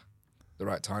there the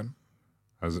right time.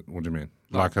 What do you mean?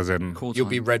 Like as in Cool You'll time.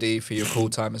 be ready for your call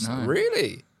time and stuff. No.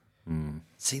 Really?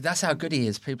 See, that's how good he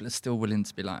is. People are still willing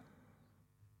to be like,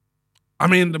 I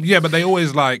mean, yeah, but they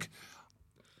always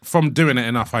from doing it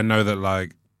enough, I know that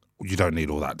you don't need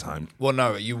all that time. Well,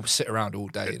 no, you sit around all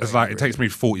day. It's it takes me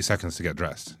 40 seconds to get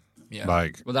dressed. Yeah.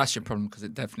 well, that's your problem because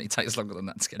it definitely takes longer than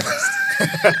that to get dressed.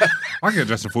 I can get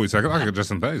dressed in 40 seconds. I can get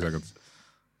dressed in 30 seconds.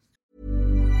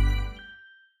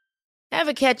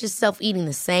 Ever catch yourself eating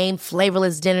the same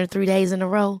flavorless dinner 3 days in a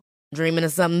row? Dreaming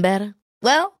of something better?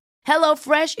 Well,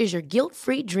 HelloFresh is your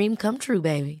guilt-free dream come true,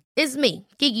 baby. It's me,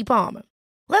 Keke Palmer.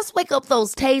 Let's wake up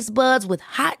those taste buds with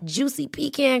hot, juicy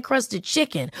pecan-crusted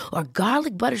chicken or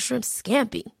garlic butter shrimp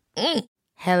scampi.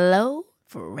 Hello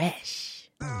Fresh.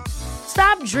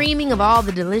 Stop dreaming of all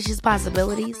the delicious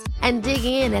possibilities and dig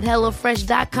in at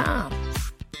HelloFresh.com.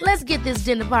 Let's get this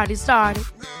dinner party started.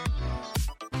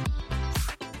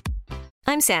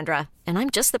 I'm Sandra, and I'm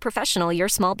just the professional your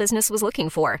small business was looking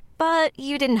for. But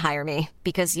you didn't hire me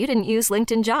because you didn't use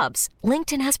LinkedIn Jobs.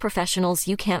 LinkedIn has professionals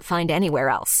you can't find anywhere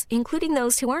else, including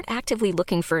those who aren't actively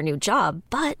looking for a new job,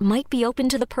 but might be open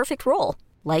to the perfect role.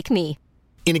 like me.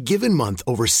 In a given month,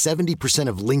 over 70%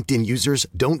 of LinkedIn users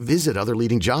don't visit other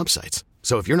leading job sites.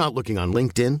 So if you're not looking on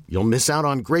LinkedIn, you'll miss out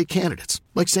on great candidates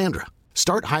like Sandra.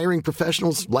 Start hiring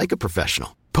professionals like a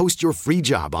professional. Post your free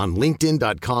job on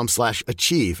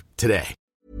linkedin.com/achieve today.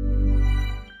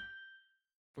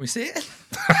 Can we see it?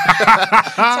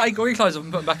 Take all your clothes off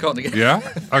and put them back on again. Yeah?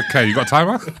 Okay, you got a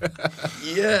timer?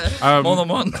 Yeah. More than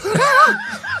one.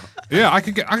 Yeah, I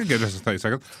could get this in 30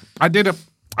 seconds. I did a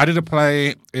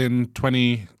play in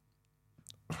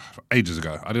ages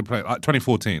ago. I did a play like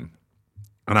 2014.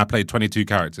 And I played 22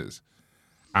 characters.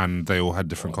 And they all had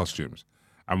different costumes.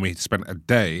 And we spent a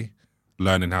day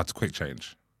learning how to quick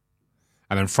change.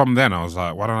 And then from then I was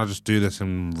like, why don't I just do this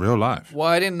in real life? Well,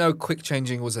 I didn't know quick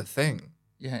changing was a thing.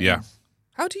 Yeah.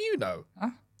 How do you know?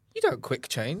 Huh? You don't quick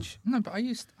change. No, but I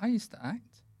used to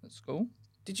act at school.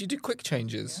 Did you do quick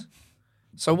changes? Yeah.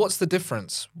 So what's the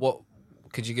difference? What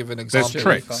could you give an example? There's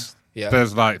tricks. Yeah.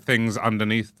 There's like things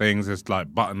underneath things. There's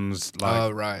like buttons.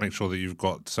 Like right. Make sure that you've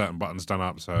got certain buttons done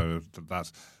up. So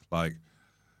that's like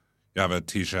you have a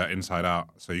t-shirt inside out,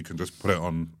 so you can just put it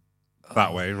on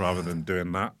that way rather than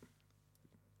doing that.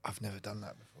 I've never done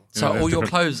that before. So all your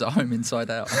clothes at home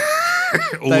inside out.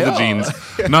 All the jeans.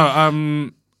 No.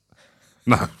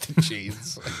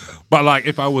 Jeans. But like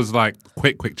if I was like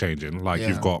quick changing, like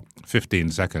you've got 15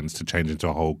 seconds to change into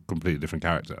a whole completely different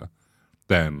character,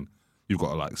 then you've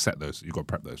got to like you've got to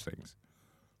prep those things.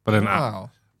 But then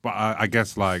I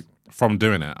guess like from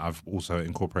doing it, I've also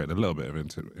incorporated a little bit of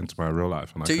into my real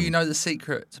life. And you know the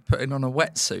secret to putting on a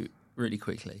wetsuit really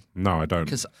quickly? No, I don't.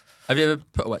 Because have you ever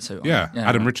put a wetsuit on? Yeah,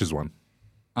 Adam Rich's one.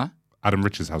 Huh? Adam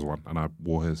Rich's has one, and I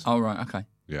wore his. Oh right, okay.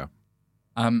 Yeah.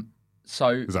 So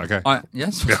is that okay?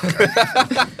 Yes.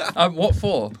 What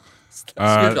for?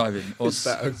 Skydiving? Or is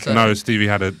that okay? No, Stevie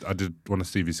I did one of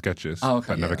Stevie's sketches. Oh,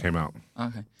 okay. That never came out.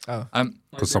 Okay.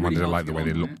 Because someone didn't like the way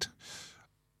they looked.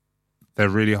 They're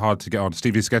really hard to get on.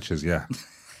 Stevie's sketches, yeah.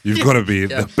 You've got to be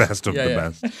the best of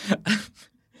the best.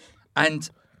 And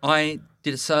I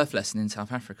did a surf lesson in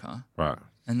South Africa. Right.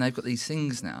 And they've got these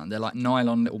things now, and they're like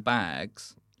nylon little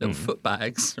bags, little foot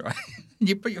bags, right?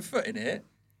 You put your foot in it,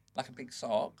 like a big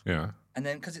sock. Yeah. And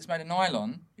then, because it's made of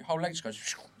nylon, your whole leg just goes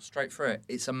straight through it.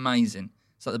 It's amazing.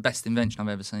 It's like the best invention I've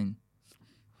ever seen.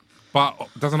 But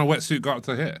doesn't a wetsuit go up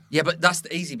to here? Yeah, but that's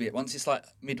the easy bit. Once it's like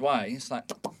midway, it's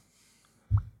like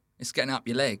it's getting up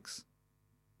your legs.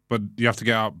 But you have to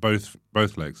get out both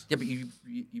legs. Yeah, but you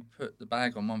put the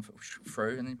bag on one foot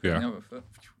through, and then you put it on the other foot.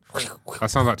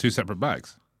 That sounds like two separate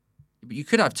bags. But you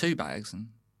could have two bags,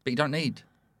 but you don't need.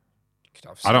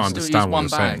 I don't understand what you're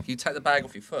saying. You take the bag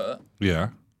off your foot. Yeah.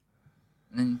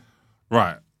 And then...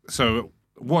 Right. So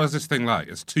what is this thing like?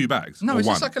 It's two bags? No, or it's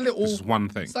one? just like a little... It's one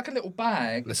thing. It's like a little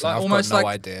bag. Listen, like, I've almost got no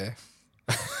like, idea.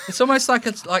 It's almost like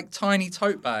a tiny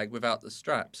tote bag without the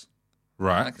straps.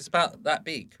 Right. Like it's about that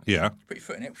big. Yeah. You put your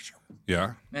foot in it.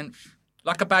 Yeah. And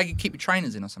like a bag you keep your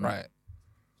trainers in or something. Right.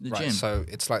 The right. gym. So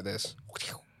it's like this.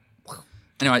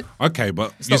 Anyway. Okay,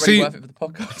 but it's you not really see... worth it for the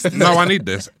podcast. No, I need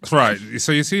this. Right.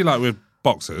 So you see like with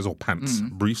boxers or pants,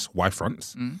 briefs,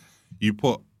 Y-fronts, you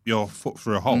put your foot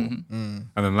through a hole and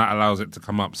then that allows it to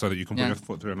come up so that you can put your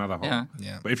foot through another hole.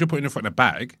 Yeah. But if you're putting your foot in a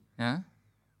bag and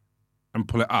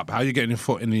pull it up, how are you getting your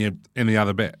foot in the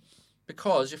other bit?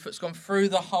 Because your foot's gone through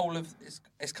the hole of...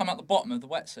 It's come out the bottom of the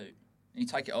wetsuit. And you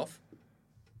take it off.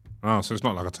 Oh, so it's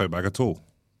not like a tote bag at all.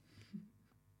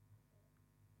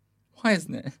 Why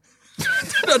isn't it? I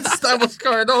don't understand what's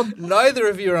going on. Neither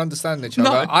of you are understanding each other.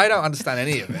 No. I don't understand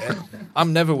any of it.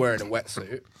 I'm never wearing a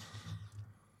wetsuit.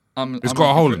 It's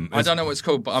got a hole in it. I don't know what it's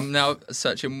called, but I'm now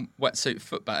searching wetsuit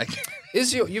foot bag.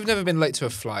 You've never been late to a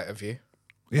flight, have you?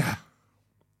 Yeah.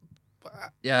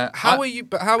 Yeah. How are you?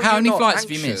 But how many not flights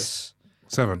anxious? have you missed?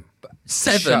 7.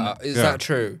 7. Shut up. Is that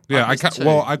true? Yeah, I missed 2.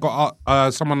 Well, I got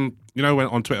someone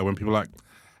went on Twitter when people were like,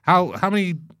 how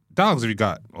many dogs have you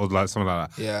got, or like something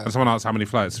like that. Yeah. And someone asked how many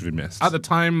flights have you missed. At the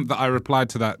time that I replied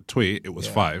to that tweet, it was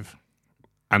 5,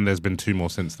 and there's been 2 more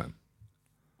since then.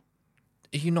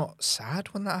 Are you not sad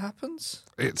when that happens?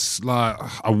 It's like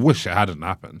I wish it hadn't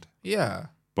happened. Yeah.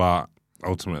 But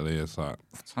ultimately, it's like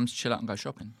time to chill out and go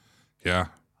shopping. Yeah.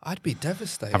 I'd be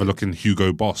devastated. Have a look in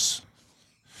Hugo Boss.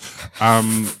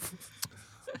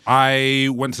 I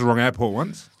went to the wrong airport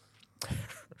once.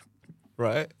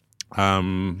 Right.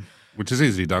 Which is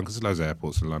easily done because there's loads of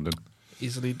airports in London.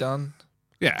 Easily done.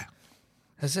 Yeah.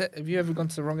 Have you ever gone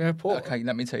to the wrong airport? Okay,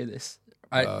 let me tell you this.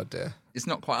 Oh dear. It's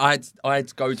not quite. I had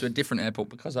to go to a different airport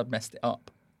because I'd messed it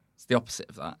up. It's the opposite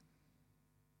of that.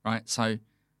 Right? So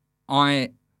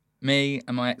me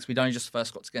and my ex, we'd only just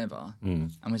first got together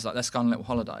and we was like, let's go on a little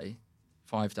holiday.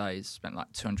 5 days, spent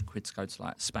like 200 quid to go to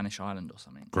like Spanish island or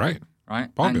something. Great.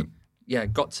 right? Bargain. And, yeah,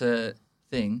 got to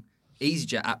thing.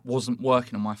 EasyJet app wasn't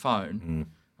working on my phone.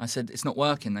 I said, it's not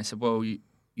working. They said, well, you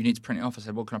need to print it off. I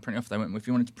said, well, can I print it off? They went, well, if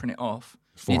you wanted to print it off,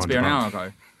 it needs to be an hour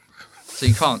ago. So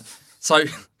you can't. So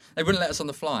they wouldn't let us on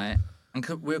the flight. And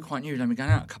we were quite new. Then we were going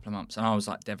out a couple of months. And I was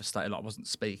like devastated. Like I wasn't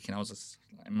speaking. I was just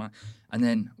like and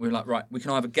then we were like, right, we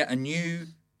can either get a new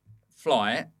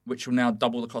flight, which will now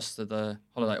double the cost of the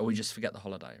holiday, or we just forget the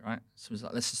holiday, right? So it was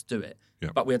like, let's just do it.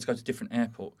 Yep. But we had to go to a different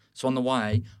airport. So on the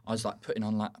way, I was like I put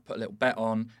a little bet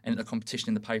on, entered a competition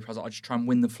in the paper. I was like, I'll just try and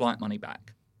win the flight money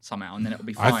back somehow, and then it'll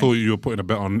be fine. I thought you were putting a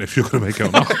bet on if you're going to make it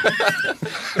or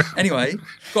not. Anyway,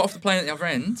 got off the plane at the other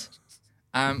end,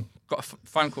 got a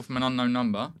phone call from an unknown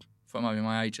number. Thought it might be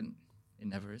my agent. It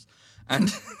never is.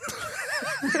 And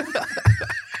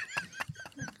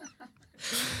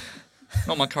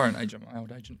not my current agent, my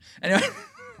old agent. Anyway,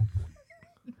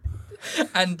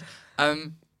 and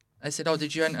they said, "Oh,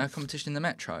 did you enter a competition in the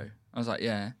Metro?" I was like,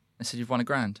 "Yeah." They said, "You've won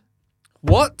 £1,000."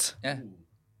 What? Yeah,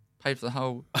 paid for the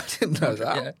whole. I didn't know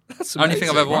that. Yeah. That's Only thing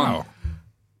I've ever won. Wow.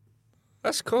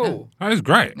 That's cool. That is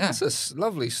great. Yeah, That's a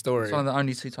lovely story. it's one of the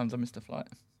only 2 times I missed a flight.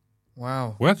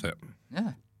 Wow. Worth it.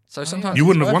 Yeah, so sometimes You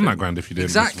wouldn't have won it's that grand if you didn't.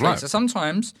 exactly. So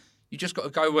sometimes you just got to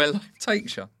go where life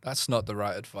takes you. That's not the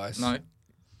right advice. No.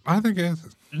 I think it is.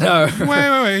 No.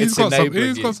 Wait. He's It's got something. enabling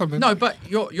He's you. got something. No, but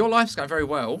your life's going very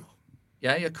well.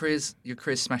 Yeah, your career's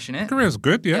smashing it. Career's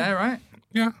good, Yeah, yeah. right.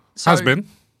 Yeah. So- Has been.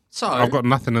 So I've got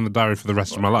nothing in the diary for the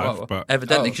rest of my life, well, but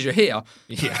evidently because you're here.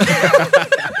 Yeah.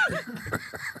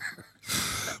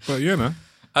 you know.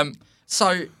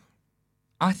 So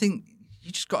I think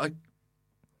you just got to.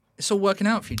 It's all working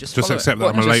out for you. Just follow accept it. that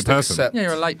I'm a Just late person. accept- Yeah,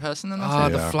 you're a late person, and that's Ah,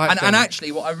 it. the Yeah. flight And thing.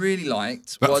 actually, what I really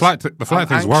liked That was flight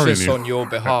thing's I'm worrying anxious you. on your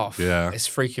behalf. Yeah. It's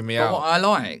freaking me But what out. I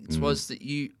liked was that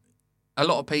a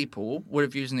lot of people would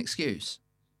have used an excuse.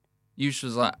 Usually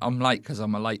was like, I'm late because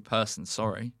I'm a late person,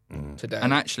 sorry. Today.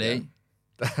 And actually,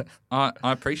 I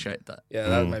appreciate that. Yeah,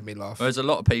 that made me laugh. Whereas a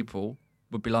lot of people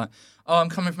would be like, oh, I'm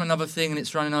coming from another thing and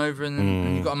it's running over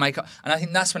and you've got to make up. And I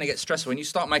think that's when it gets stressful. When you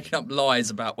start making up lies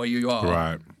about where you are,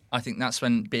 Right. I think that's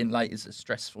when being late is a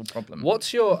stressful problem.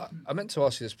 I meant to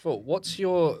ask you this before. What's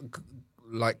your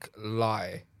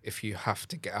lie if you have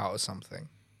to get out of something?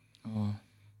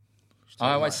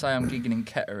 I always say I'm gigging in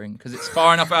Kettering because it's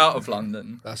far enough out of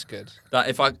London That's good. that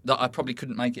I probably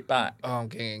couldn't make it back. Oh, I'm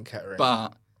getting in Kettering. But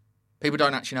people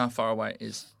don't actually know how far away it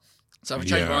is. So if I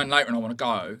change my mind later and I want to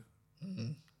go,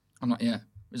 I'm like, yeah, it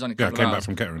was only a Yeah, I couple came of back hours.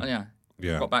 from Kettering. Oh, yeah.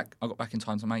 Yeah. I got back in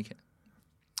time to make it.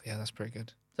 Yeah, that's pretty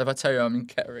good. So if I tell you I'm in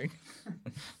Kettering,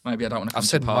 maybe I don't want to come I've to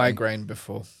said the party. migraine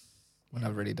before when I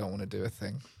really don't want to do a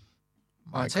thing.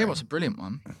 I'll tell you what's a brilliant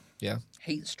one. Yeah.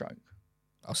 Heat stroke.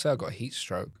 I'll say I got a heat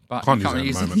stroke. But Can't you can't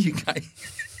use really it use at it in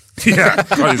the the UK. Yeah.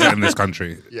 Can't use it in this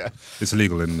country. Yeah. It's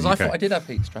illegal in the Because UK. I thought I did have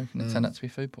heat stroke and it turned out to be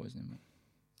food poisoning.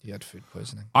 You had food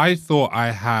poisoning. I thought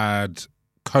I had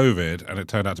COVID and it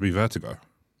turned out to be vertigo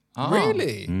Oh,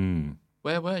 Really?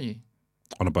 Where were you?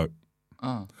 on a boat.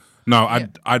 Oh. No,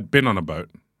 I'd been on a boat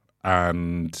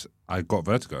and I got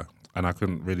vertigo and I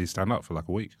couldn't really stand up for like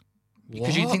a week.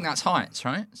 Because you think that's heights,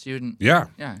 right? So you wouldn't... Yeah.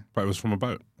 Yeah. But it was from a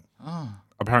boat. Oh.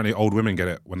 Apparently old women get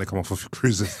it when they come off of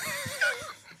cruises.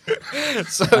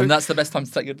 And that's the best time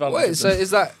to take advantage Wait, of so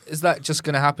them. is that just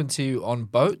going to happen to you on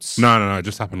boats? No, it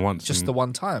just happened once. Just and- the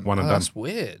one time? One and That's done.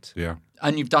 weird. Yeah.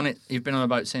 And you've done it... You've been on a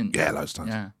boat since? Yeah, loads of times.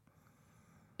 Yeah.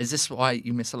 Is this why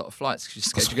you miss a lot of flights? Because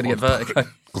you're scared you're going to get vertigo?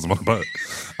 Because I'm on a boat.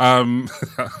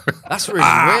 That's really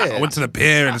I weird. went to the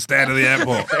pier instead of the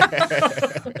airport.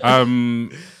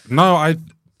 No,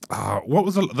 what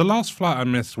was the last flight I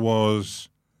missed was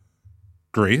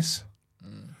Greece.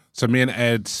 So me and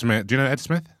Ed Smith. Do you know Ed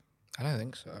Smith? I don't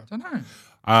think so. I don't know.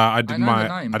 I did I know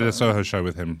the name, I did a but- Soho show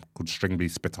with him called Stringby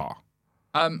Spitter.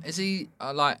 Is he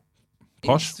like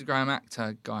Posh? Instagram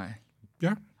actor guy?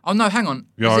 Yeah. Oh no, hang on.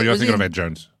 You're Was he thinking of in- Ed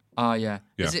Jones. Oh yeah.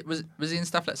 Yeah. Was he in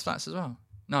Stuff Let's Flats as well?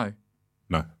 No.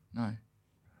 No.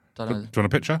 Don't Do know. you want a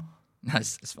picture? No,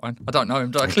 it's fine. I don't know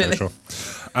him, do I? Okay, Clearly. sure.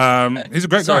 He's a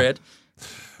great Sorry, guy. Ed.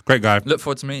 Great guy. Look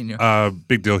forward to meeting you.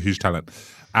 Big deal, huge talent.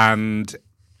 And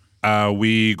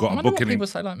we got I a wonder what booking. people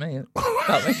say like me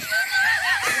about me.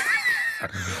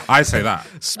 I say that,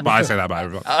 but I say that about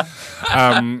everyone.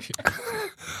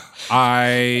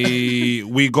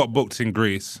 We got booked in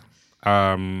Greece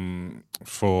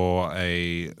for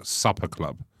a supper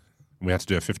club. We had to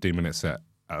do a 15-minute set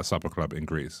at a supper club in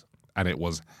Greece, and it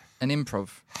was An improv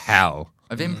hell.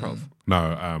 of improv.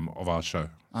 No, of our show.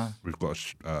 We've got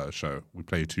a show. We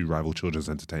play 2 rival children's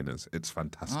entertainers. It's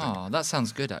fantastic. Oh, that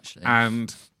sounds good actually.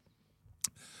 And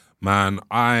man,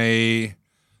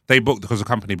 they booked because the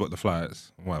company booked the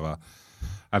flights, whatever.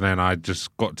 And then I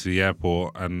just got to the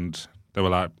airport and They were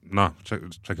like, "No,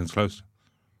 check-in's closed."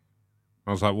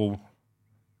 I was like, "Well,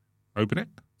 open it."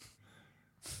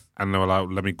 And they were like,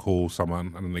 "Let me call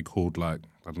someone." And then they called like,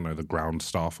 I don't know, the ground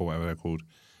staff or whatever they're called.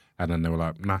 And then they were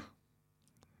like, "Nah."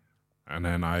 And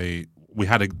then we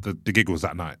had the gig was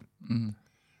that night. Mm.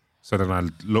 So then I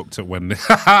looked at when.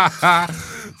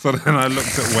 So then I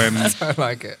looked at when. I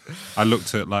like it. I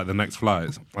looked at like the next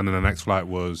flights, and then the next flight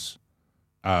was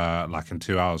like in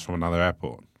 2 hours from another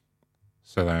airport.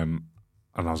 So then,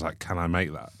 and I was like, "Can I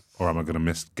make that, or am I going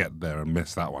to get there and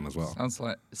miss that one as well?"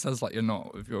 Sounds like you're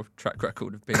not with your track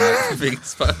record of being the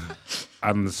biggest fan.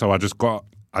 And so I just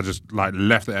like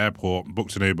left the airport,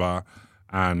 booked an Uber,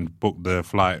 and booked the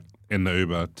flight in the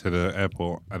Uber to the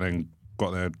airport, and then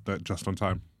got there just on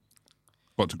time.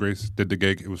 Got to Greece, did the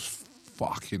gig. It was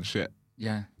fucking shit.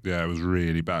 Yeah. Yeah, it was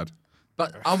really bad.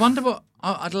 But I wonder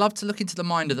I'd love to look into the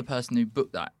mind of the person who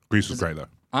booked that. Greece was great though.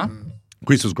 Huh?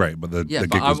 Greece was great, but the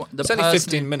gig was... It's only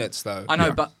 15 minutes though. I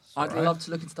know, but I'd love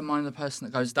to look into the mind of the person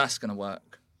that goes, that's going to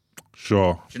work.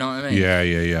 Sure. Do you know what I mean?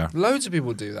 Yeah. Loads of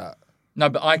people do that. No,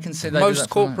 but I can see they Most do that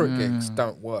corporate gigs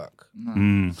don't work.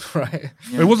 Right?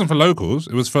 It wasn't for locals.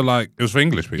 It was for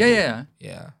English people. Yeah.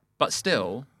 Yeah. But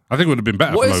still... I think it would have been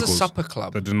better What for is locals. a supper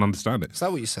club? That didn't understand it. Is that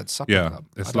what you said? Supper Yeah, club?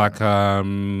 it's I don't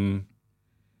know.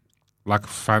 like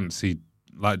fancy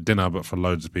like dinner, but for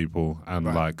loads of people, and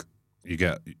Right. like you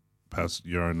get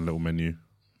your own little menu,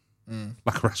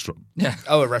 like a restaurant. Yeah.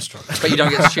 Oh, a restaurant. But you don't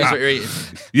get to choose what you're eating.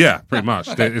 Yeah, pretty much.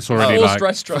 It's already Forced like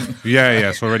restaurant. yeah.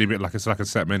 It's already it's like a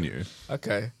set menu,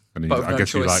 Okay. and then But with I no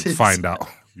guess you like choices. find out.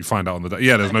 You find out on the day.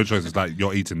 Yeah, there's no choice. It's like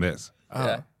you're eating this,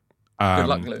 Yeah. Good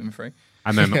luck Um, gluten free.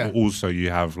 and then Yeah. also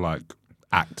you have like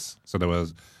acts. So there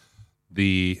was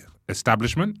the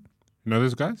establishment. You know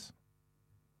those guys?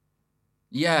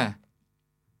 Yeah.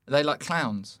 Are they like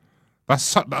clowns?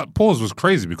 That pause was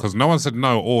crazy because no one said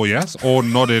no or yes or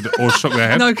nodded or shook their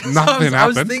head. No, 'cause Nothing I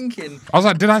was happened. thinking, I was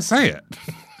like, did I say it?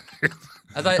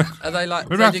 are they like?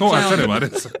 Maybe they I do thought I said it, clowning? but I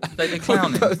didn't say it. They do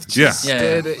clowning. Yeah. Yeah.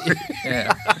 Stared at you.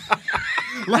 Yeah.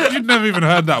 Like you'd never even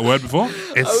heard that word before. I was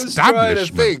trying to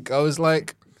Establishment. think. I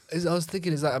was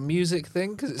thinking, is that a music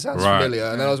thing? Because it sounds Right. familiar.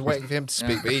 And then I was waiting for him to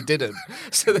speak, but he didn't.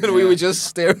 So then we were just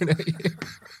staring at you.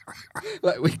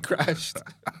 Like we crashed.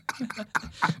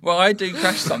 Well, I do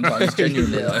crash sometimes,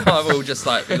 genuinely. Though. I will just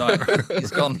like be like,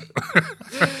 he's gone.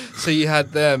 So you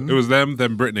had them. It was them,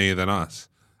 then Britney, then us.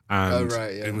 And Oh,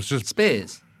 right, yeah. it was just,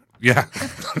 Spears. yeah.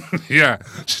 Yeah.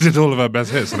 She did all of her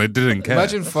best hits and they didn't care.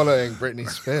 Imagine following Britney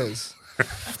Spears.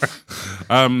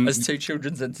 As two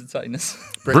children's entertainers.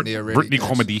 Britney are really Britney good.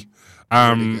 comedy.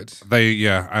 Really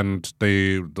good.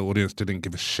 The audience didn't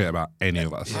give a shit about any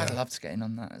of us. I'd love to get in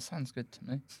on that. It sounds good to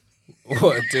me.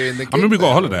 What, doing the gig I mean, we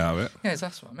got a there? holiday out of it. Yeah,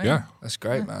 that's what I mean. Yeah. That's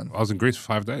great, man. I was in Greece for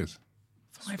 5 days.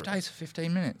 5 days for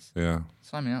 15 minutes. Yeah.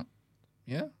 Sign me up.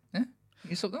 Yeah. Yeah.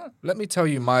 You saw that? Let me tell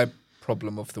you my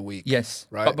problem of the week. Yes.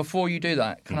 Right. But before you do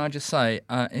that, can I just say,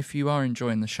 if you are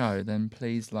enjoying the show, then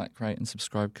please like, rate and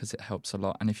subscribe because it helps a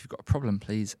lot. And if you've got a problem,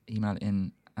 please email it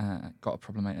in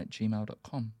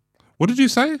gotaproblemmate@gmail.com. What did you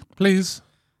say? Please.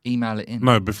 Email it in.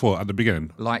 No, before, at the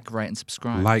beginning. Like, rate and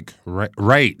subscribe. Like,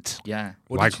 rate. Yeah.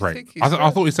 What Like did you rate. think he I said?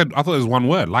 thought it was one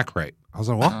word. Like rate. I was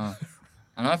like, what?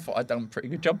 And I thought I'd done a pretty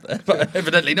good job there, but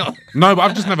evidently not. No, but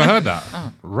I've just never heard that.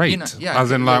 Rate. You know, yeah, As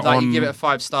in like on... you give it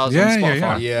 5 stars Yeah, on yeah, Spotify.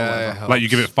 yeah. or Yeah, whatever. it helps. Like you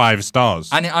give it 5 stars.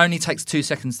 And it only takes 2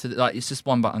 seconds to like. It's just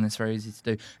one button. It's very easy to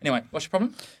do. Anyway, what's your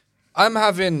problem? I'm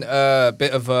having a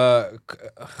bit of a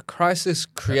crisis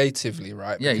creatively,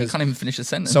 right? Yeah, you Because- can't even finish a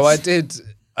sentence. So I did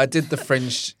the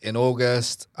Fringe in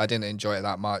August. I didn't enjoy it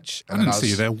that much. I And didn't then see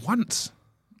you there once.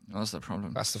 That's the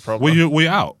problem. That's the problem. Were you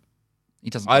out? He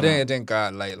doesn't. I go out. didn't go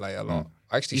out late a lot.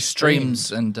 I actually He streamed.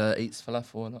 streams and eats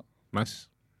falafel a lot. Nice.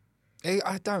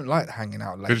 I don't like hanging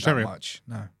out late that Vegetarian? much.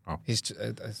 No, Oh.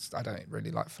 I don't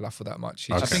really like falafel that much.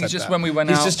 Okay. I think it's said just that. when we went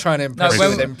He's out. just trying to impress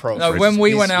when, with improv. no, when we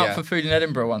He's- went out yeah. for food in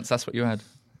Edinburgh once, that's what you had.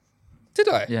 Did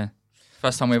I? Yeah,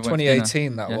 first time we ever went to dinner.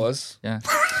 2018 that Yeah. was. Yeah.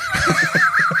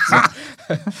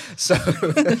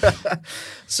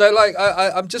 So like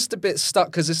I'm just a bit stuck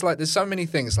because it's like there's so many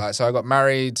things like so I got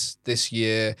married this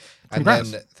year and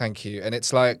Congrats. then thank you and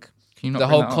it's like Can you not the bring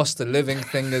whole that up? cost of living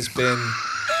thing has been.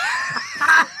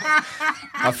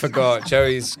 I forgot.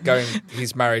 Joey's going.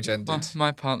 His marriage ended.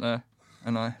 My partner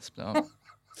and I split up.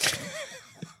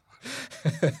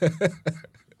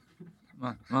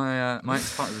 my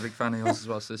ex-partner's a big fan of yours as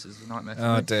well, so this is a nightmare for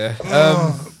Oh me. dear.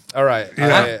 All right.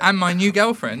 And my new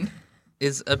girlfriend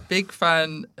is a big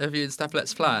fan of you in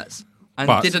Staplett's Flats and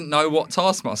But- didn't know what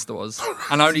Taskmaster was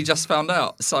and only just found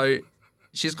out. So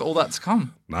she's got all that to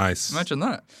come. Nice. Imagine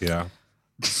that. Yeah.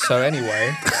 So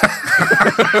anyway,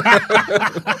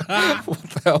 what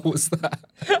the hell was that?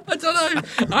 I don't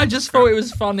know. I just thought it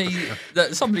was funny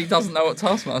that somebody doesn't know what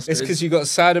Taskmaster It's is. because you got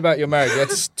sad about your marriage. You had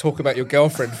to talk about your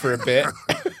girlfriend for a bit.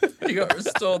 You got to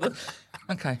restore the...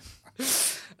 Okay.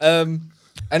 And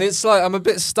it's like I'm a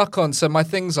bit stuck on. So my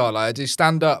things are like I do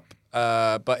stand up,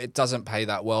 but it doesn't pay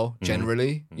that well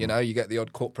generally. You know, you get the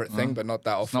odd corporate thing, but not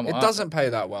that often. not It what doesn't pay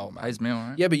that well, man. Pays me all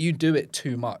right. Yeah, but you do it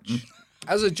too much.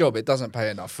 As a job, it doesn't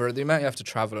pay enough for the amount you have to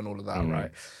travel and all of that,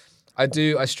 right?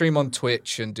 I stream on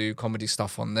Twitch and do comedy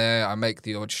stuff on there. I make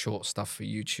the odd short stuff for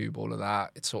YouTube, all of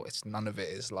that. It's none of it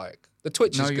is like the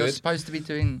Twitch No, is you're good. supposed to be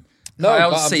doing No, but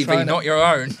Kyle's I'm CV, trying to- not your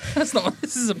own. That's not what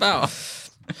this is about.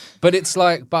 But it's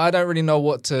like, but I don't really know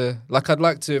what to like. I'd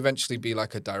like to eventually be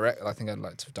like a direct. I think I'd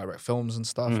like to direct films and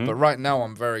stuff. But right now,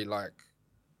 I'm very like.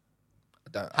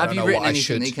 I Have don't you know written what I anything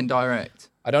should. that you can direct?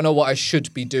 I don't know what I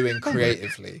should be doing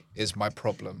creatively. Is my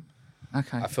problem.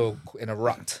 Okay. I feel in a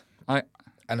rut. I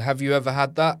And have you ever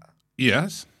had that?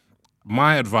 Yes.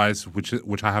 My advice,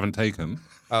 which I haven't taken,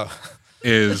 Oh,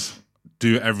 is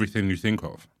do everything you think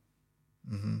of.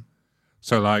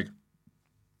 So like,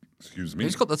 excuse me,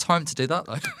 Who's got the time to do that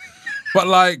though? but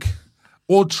like,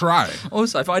 or try.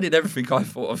 Also, if I did everything I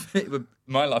thought of,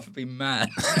 my life would be mad.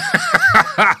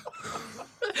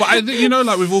 But I think, you know,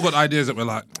 like we've all got ideas that we're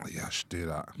like, oh, yeah, I should do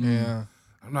that. yeah.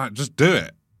 I'm like, just do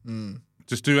it.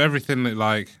 Just do everything that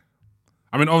like,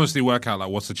 I mean, obviously work out like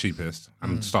what's the cheapest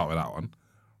and start with that one.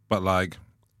 But like,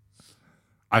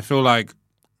 I feel like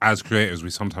as creators, we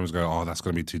sometimes go, oh, that's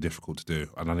going to be too difficult to do.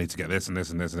 And I need to get this and this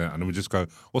and this and that. And then we just go,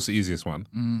 what's the easiest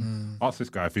one? Ask this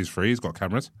guy if he's free, he's got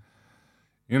cameras.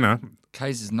 You know.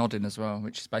 Kays is nodding as well,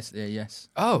 which is basically a yes.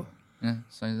 Oh, Yeah,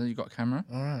 so you got a camera.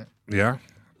 all right. Yeah.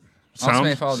 Ask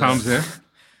me if I'll do Sounds it. here. Ask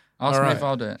All me right. if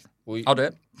I'll do it. Well, I'll do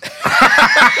it.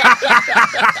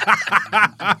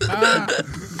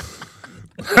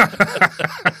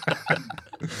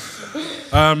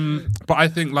 But I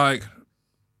think like,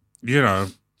 you know,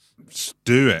 just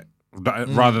do it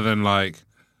rather than like,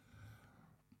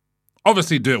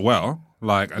 obviously do it well.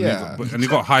 Like, and, Yeah. and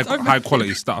you've got high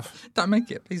quality stuff. Don't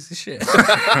make it a piece of shit.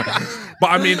 But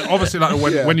I mean, obviously, like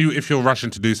Yeah. when if you're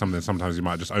rushing to do something, sometimes you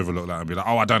might just overlook that and be like,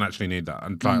 oh, I don't actually need that,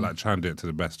 and try and do it to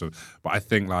the best of. But I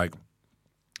think like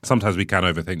sometimes we can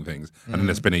overthink things, and then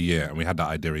it's been a year, and we had that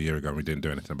idea a year ago, and we didn't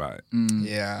do anything about it.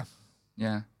 Yeah.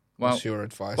 Yeah. Well, What's your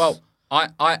advice? well,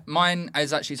 mine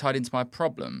is actually tied into my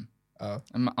problem. Oh.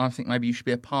 And I think maybe you should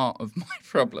be a part of my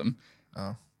problem.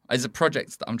 Oh. It's a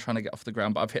project that I'm trying to get off the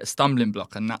ground, but I've hit a stumbling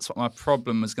block, and that's what my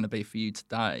problem was going to be for you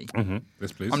today.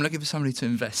 Yes, please. I'm looking for somebody to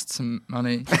invest some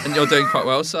money, and you're doing quite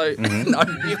well. So no,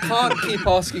 you can't keep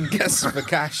asking guests for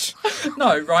cash.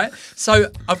 no, right?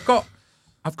 So I've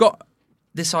got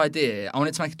this idea. I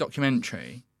wanted to make a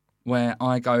documentary where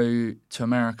I go to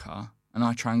America and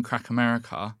I try and crack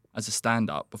America as a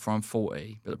stand-up before I'm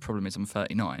 40. But the problem is I'm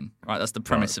 39. Right? That's the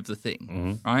premise of the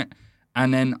thing. Right?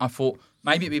 And then I thought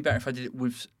maybe it'd be better if I did it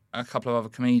with a couple of other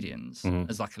comedians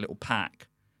as like a little pack,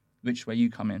 which where you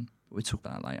come in. But we'll talk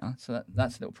about that later. So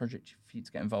that's a little project for you to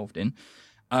get involved in.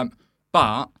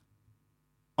 But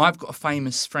I've got a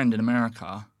famous friend in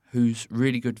America who's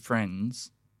really good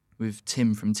friends with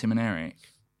Tim from Tim and Eric.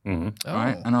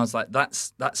 Right? And I was like,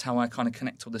 that's how I kind of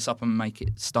connect all this up and make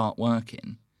it start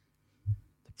working.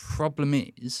 The problem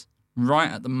is,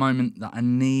 right at the moment that I've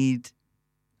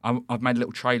made a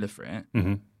little trailer for it,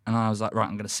 and I was like, right,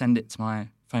 I'm going to send it to my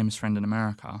famous friend in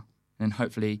America, and then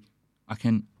hopefully I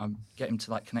can get him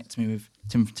to like connect me with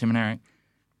Tim from Tim and Eric.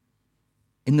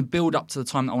 In the build up to the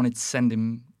time that I wanted to send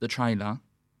him the trailer,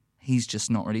 he's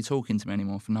just not really talking to me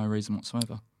anymore for no reason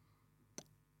whatsoever.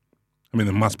 I mean,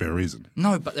 there must be a reason.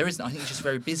 No, but there isn't. I think he's just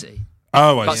very busy.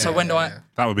 Oh, I But see. so when do I?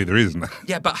 That would be the reason.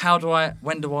 Yeah, but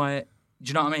when do I? Do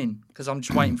you know what I mean? Because I'm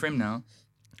just waiting for him now.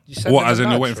 You send What, him as a in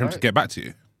you're nudge, waiting for him to right? get back to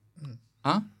you?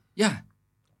 Huh? Yeah.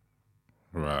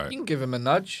 Right. You can give him a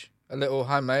nudge, a little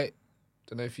hi mate.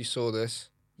 Don't know if you saw this.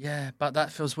 Yeah, but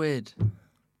that feels weird.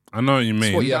 I know what you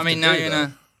mean. what you I have mean, to now do, you're though.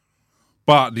 in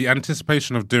But the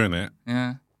anticipation of doing it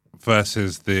yeah,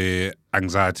 versus the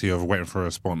anxiety of waiting for a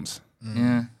response,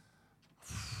 yeah.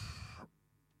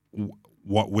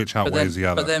 which outweighs the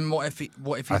other? But then what if he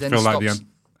I then feel stops? like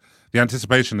the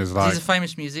anticipation is like, He's a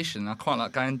famous musician. I quite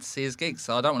like going to see his gigs,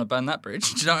 so I don't want to burn that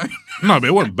bridge. Do you know what I mean? no, but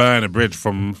it wouldn't burn a bridge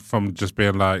from just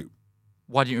being like,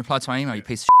 Why didn't you reply to my email, you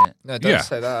piece of shit? No, don't Yeah.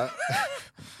 say that.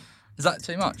 Is that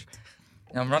too much?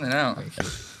 Yeah, I'm running out.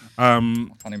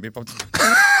 Funny people.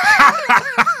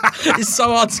 It's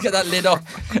so hard to get that lid off.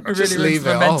 It Just really leave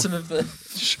ruins the it momentum of the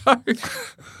show.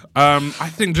 I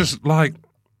think just like,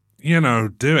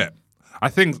 do it. I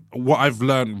think what I've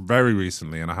learned very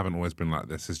recently, and I haven't always been like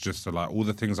this, is just to like all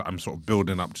the things that I'm sort of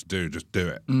building up to do, just do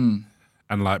it. And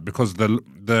like because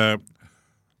the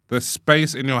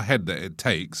space in your head that it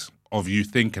takes of you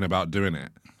thinking about doing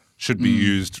it should be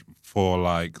used for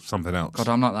like something else. God,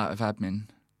 I'm like that with admin.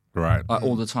 Right. Like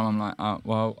all the time, I'm like, oh,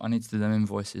 well, I need to do them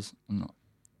invoices. I'm not.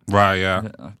 Right. Yeah.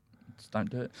 I just don't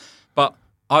do it. But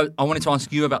I wanted to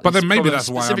ask you about. But this then maybe problem that's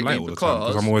why I'm late all the time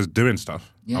because I'm always doing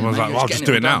stuff. Yeah, I was like, maybe well, I'll just just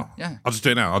do it getting it all now. done. Yeah. I'll just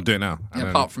do it now. I'll do it now. Yeah,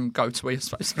 apart from go to where you're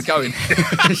supposed to be going.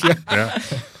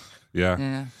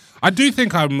 Yeah. I do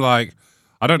think I'm like,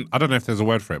 I don't know if there's a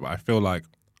word for it, but I feel like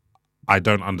I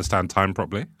don't understand time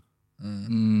properly.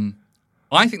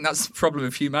 I think that's the problem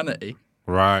of humanity.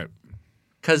 Right.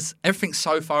 Because everything's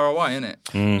so far away, isn't it?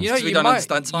 You know, we don't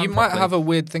understand time you might properly. have a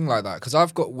weird thing like that because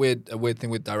I've got a weird thing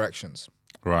with directions.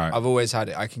 Right. I've always had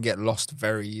it. I can get lost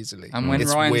very easily. And when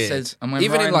it's Ryan weird. says,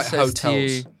 even in like says hotels, to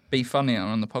you, be funnier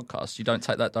on the podcast, you don't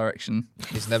take that direction.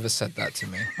 he's never said that to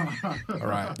me. All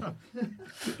right.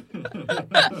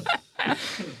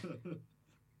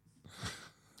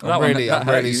 I'm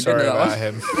really sorry about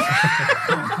him.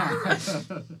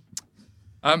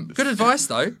 Good advice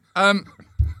though.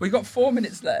 We got 4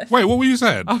 minutes left. Wait, what were you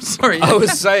saying? I'm sorry. I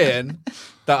was saying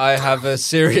that I have a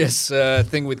serious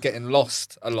thing with getting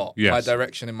lost a lot. Yes. My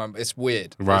direction in my it's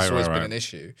weird. Right, it's always right, been right. an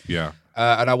issue. Yeah.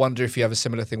 And I wonder if you have a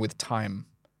similar thing with time.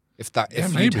 If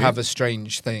you'd maybe. have a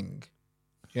strange thing.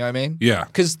 You know what I mean? Yeah.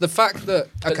 Because the fact that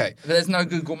But there's no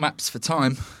Google Maps for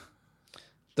time.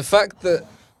 the fact that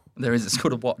There is. It's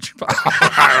called a watch. But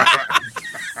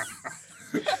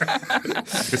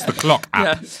It's the clock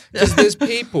app. because there's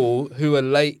people who are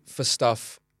late for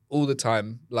stuff all the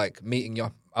time, like meeting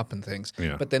you up and things,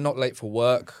 Yeah. but they're not late for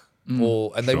work and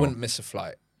they Sure. wouldn't miss a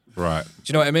flight. Right. Do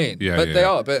you know what I mean? Yeah, But yeah, they yeah.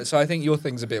 are. But so I think your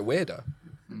thing's a bit weirder.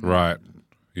 Right.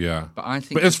 Yeah. But I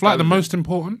think. But is flight the going- most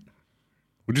important?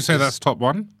 Would you say that's top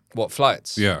one? What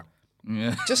flights? Yeah.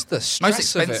 Yeah. Just the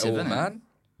stress of it expensive, all, isn't it? man.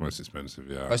 Most expensive,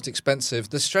 yeah. Most expensive.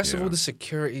 The stress of Yeah. all the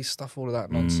security stuff, all of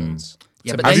that nonsense.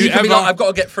 Yeah, To but me- then Have you you can be ever- like, I've got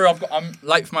to get through. I'm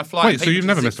late for my flight. Wait, so People you've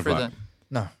never can missed zip a through flight?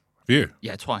 no. For you?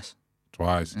 Yeah, twice.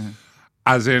 Twice.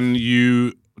 As in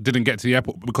you didn't get to the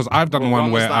airport? Because I've done Well, one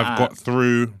when was where that I've at? got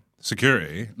through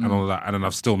security and all that, and then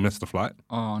I've still missed the flight.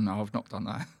 Oh no, I've not done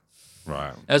that.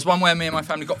 Right. There was one where me and my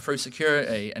family got through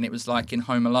security, and it was like in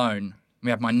Home Alone. We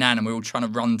had my nan, and we were all trying to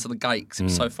run to the gate because it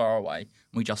was so far away.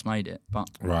 We just made it, but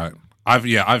Right.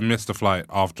 I've missed a flight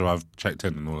after I've checked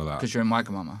in and all of that. because you're in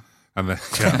Wagamama. And then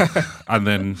and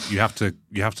then you have to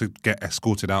get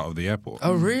escorted out of the airport.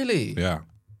 Oh, really? Yeah.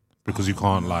 Because you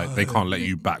can't they can't let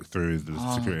you back through the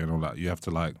security and all that. You have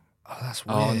to like Oh, that's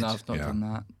weird. Oh no, I've not done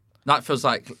that. That feels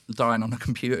like dying on a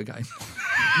computer game.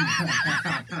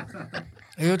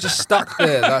 You're just stuck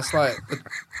there. That's like the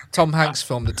Tom Hanks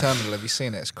film, The Terminal. Have you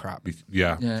seen it? It's crap.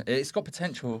 yeah. Yeah, it's got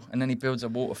potential, and then he builds a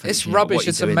water fence. It's and you're like, rubbish. what are you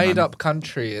It's a doing, man? made-up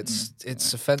country.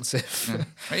 It's offensive.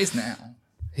 It is now.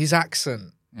 His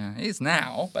accent. Yeah, it is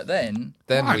now, but then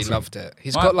Then What we accent? loved it.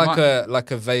 He's My- got my-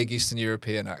 like a vague Eastern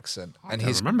European accent, and don't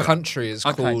his remember that. country is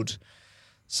Okay. called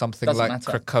something Doesn't like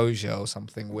matter. Krakosia or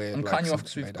something weird. I'm like cutting you off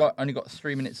because something we've made up. only got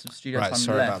 3 minutes of studio Right, time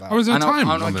sorry left. about that. Oh, is there And time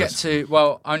I on want to this? get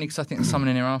to only because I think there's someone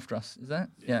in here after us. Is that?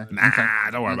 Yeah. Nah,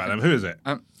 don't worry about them. Who is it?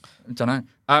 I don't know.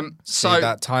 See, So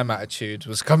that time attitude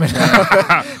was coming out.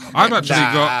 I've actually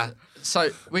got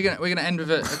we're gonna end with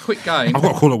a quick game. I've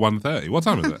got a call at 1:30. What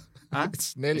time is it?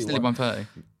 It's nearly It's nearly one. 1:30.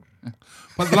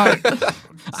 But like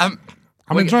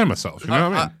I'm enjoying myself, you know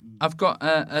what I mean? I've got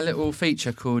a little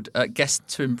feature called Guest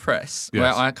to Impress, where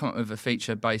Yes. I come up with a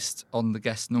feature based on the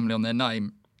guest, normally on their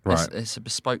name. Right. It's a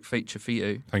bespoke feature for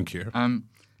you. Thank you. And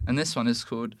this one is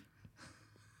called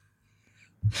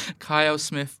Kiell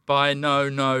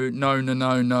Smith-Bynoe, no,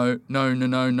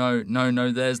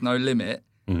 there's no limit.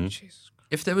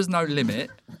 If there was no limit,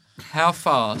 how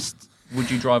fast would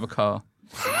you drive a car?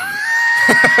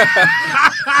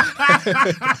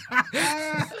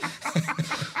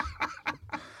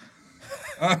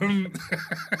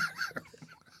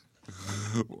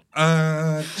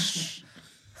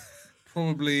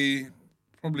 Probably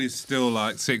still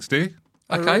like 60.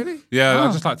 Okay. Yeah,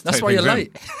 I just like to That's take why you're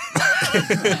things late.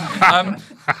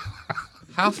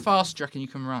 How fast do you reckon you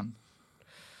can run?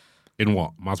 in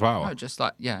what? Miles per hour? Oh, just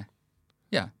like, yeah,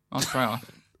 miles per hour.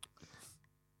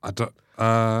 I don't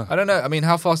I don't know. I mean,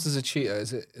 how fast is a cheetah?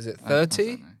 Is it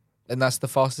 30? And that's the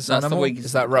fastest That's the animal? weakest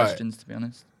Is that of the right? questions, to be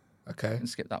honest. Okay. You can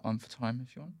skip that one for time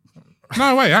if you want.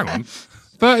 No, wait, hang on.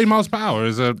 30 miles per hour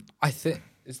is a I think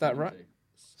is that right?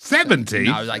 70?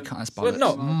 No, they can't. That's Well, bollocks.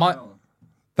 no,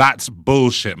 That's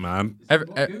bullshit, man.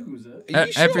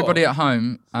 Everybody at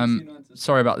home,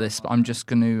 sorry about this, but I'm just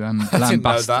going to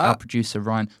lambast that. our producer,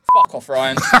 Ryan. Fuck off,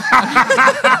 Ryan.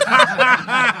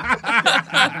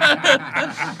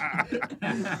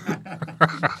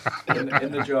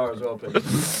 in the jar as well,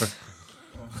 please.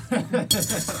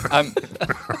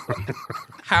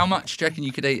 How much do you reckon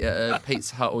you could eat at a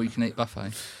Pizza Hut or you can eat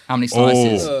buffet? How many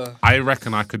slices? I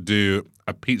reckon I could do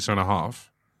a pizza and a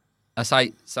half. That's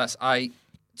 8. So that's 8.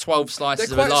 12 slices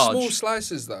They're of a quite large. small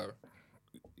slices, though.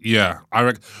 Yeah,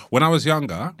 when I was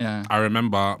younger, Yeah. I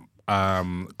remember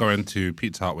going to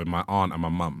Pizza Hut with my aunt and my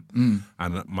mum.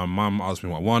 And my mum asked me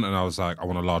what I want, and I was like, I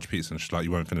want a large pizza. And she's like,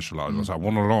 you won't finish a large. I was like, I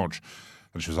want a large.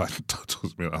 And she was like, don't talk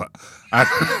to me like that. And,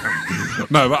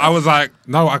 no, but I was like,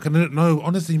 no,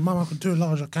 honestly, Mum, I can do a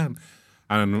large, I can.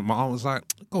 And my aunt was like,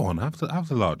 go on, have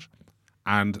the large.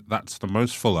 And that's the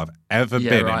most full I've ever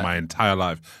been in my entire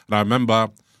life. And I remember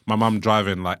my mum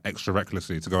driving like extra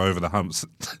recklessly to go over the humps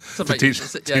to teach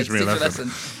me a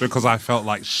lesson because I felt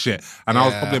like shit. And I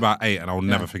was probably about 8, and I'll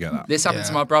never forget that. This happened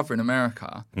to my brother in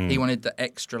America. He wanted the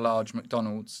extra large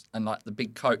McDonald's and like the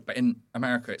big Coke, but in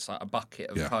America it's like a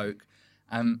bucket of Coke.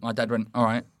 And my dad went, all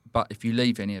right, but if you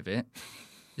leave any of it,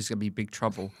 there's going to be big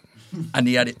trouble. And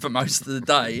he had it for most of the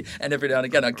day. And every now and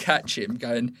again I'd catch him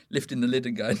lifting the lid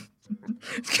and going,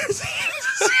 because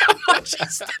how much he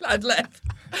still had left.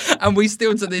 And we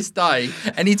still to this day,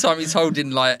 anytime he's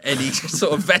holding like any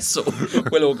sort of vessel,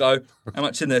 we'll all go, how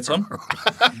much in there, Tom?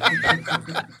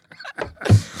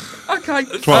 Okay.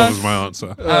 12 is my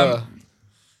answer.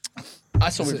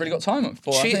 That's all we've really got time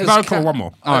for. No, come on, one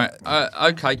more. All right.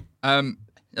 Okay.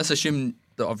 Let's assume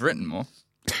that I've written more.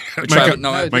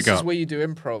 This is where you do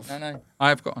improv. No. I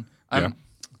have got one.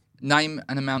 Name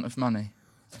an amount of money.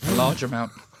 A large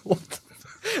amount. What?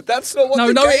 That's not what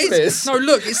the game is. No,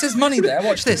 look, it says money there.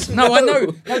 Watch this. No, I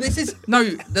know. No, this is... No,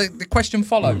 the question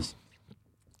follows.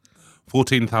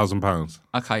 £14,000.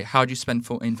 Okay, how do you spend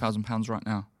 £14,000 right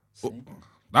now?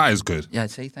 That is good. Yeah,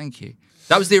 see, thank you.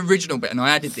 That was the original bit, and I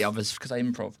added the others because I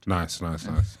improved. Nice.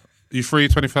 You free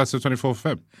 21st to 24th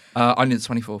Feb? Only the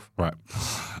 24th. Right.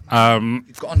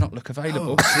 You've got to not look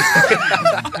available.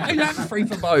 You're free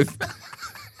for both.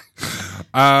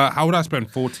 How would I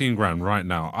spend 14 grand right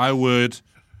now? I would.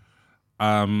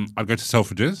 I'd go to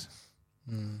Selfridges.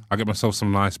 I'd get myself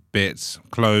some nice bits,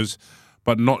 clothes,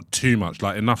 but not too much,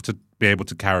 like enough to be able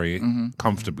to carry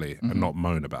comfortably and not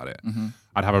moan about it.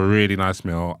 I'd have a really nice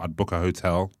meal. I'd book a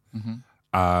hotel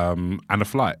and a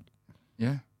flight.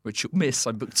 Yeah, which you'll miss.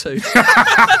 I booked 2.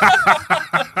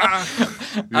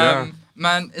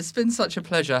 Man, it's been such a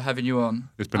pleasure having you on.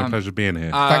 It's been a pleasure being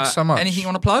here. Thanks so much. Anything you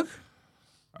want to plug?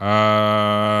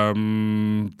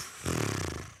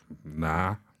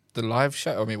 Nah. The live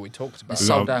show? I mean, we talked about It's it.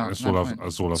 sold out. That's all I've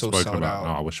spoken sold about. out.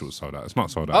 No, I wish it was sold out. It's not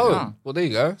sold out. Oh, well, there you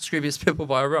go. Scroobius People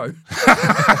by a Row.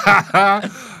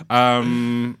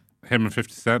 Him and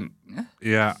 50 Cent.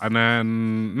 Yeah, and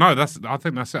then I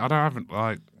think that's it. I don't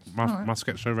have my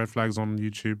sketch show Red Flags on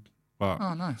YouTube, but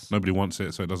nice. nobody wants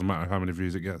it, so it doesn't matter how many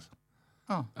views it gets.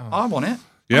 I want it.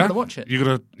 Yeah, I'm gonna watch it. You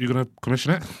gonna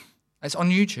commission it? It's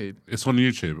on YouTube. It's on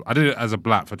YouTube. I did it as a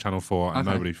black for Channel 4, and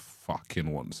nobody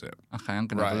fucking wants it. Okay, I'm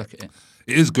gonna have a look at it.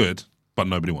 It is good, but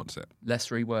nobody wants it. Let's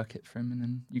rework it for him, and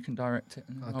then you can direct it.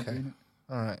 And I'll be in it.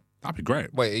 All right. That'd be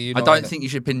great. Wait, are you I not don't in it? think you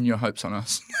should pin your hopes on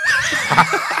us.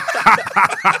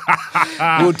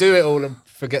 We'll do it all and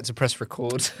forget to press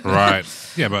record. Right.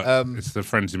 Yeah, but it's the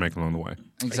friends you make along the way.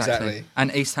 Exactly.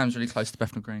 And East Ham's really close to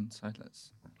Bethnal Green, so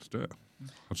let's do it.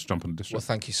 I'll just jump on the district. Well,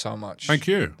 thank you so much. Thank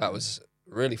you. That was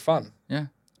really fun. Yeah.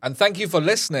 And thank you for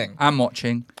listening. And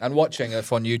watching. And watching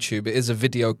if on YouTube. It is a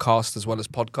video cast as well as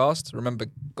podcast. Remember,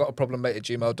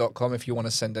 gotaproblemmate@gmail.com if you want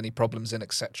to send any problems in,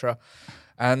 etc.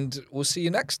 And we'll see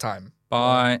you next time.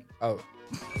 Bye. Oh.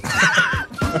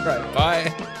 All right.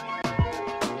 Bye.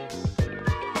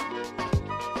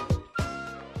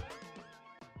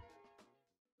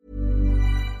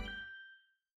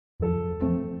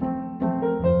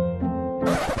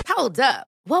 Hold up.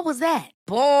 What was that?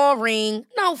 Boring.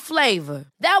 No flavor.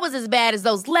 That was as bad as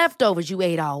those leftovers you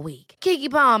ate all week. Keke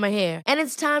Palmer here. And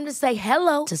it's time to say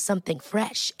hello to something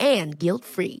fresh and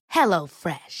guilt-free. Hello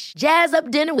Fresh. Jazz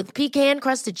up dinner with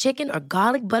pecan-crusted chicken or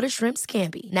garlic butter shrimp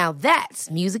scampi. Now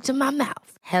that's music to my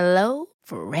mouth. Hello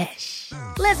Fresh.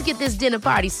 Let's get this dinner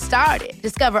party started.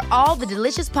 Discover all the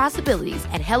delicious possibilities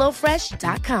at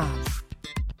HelloFresh.com.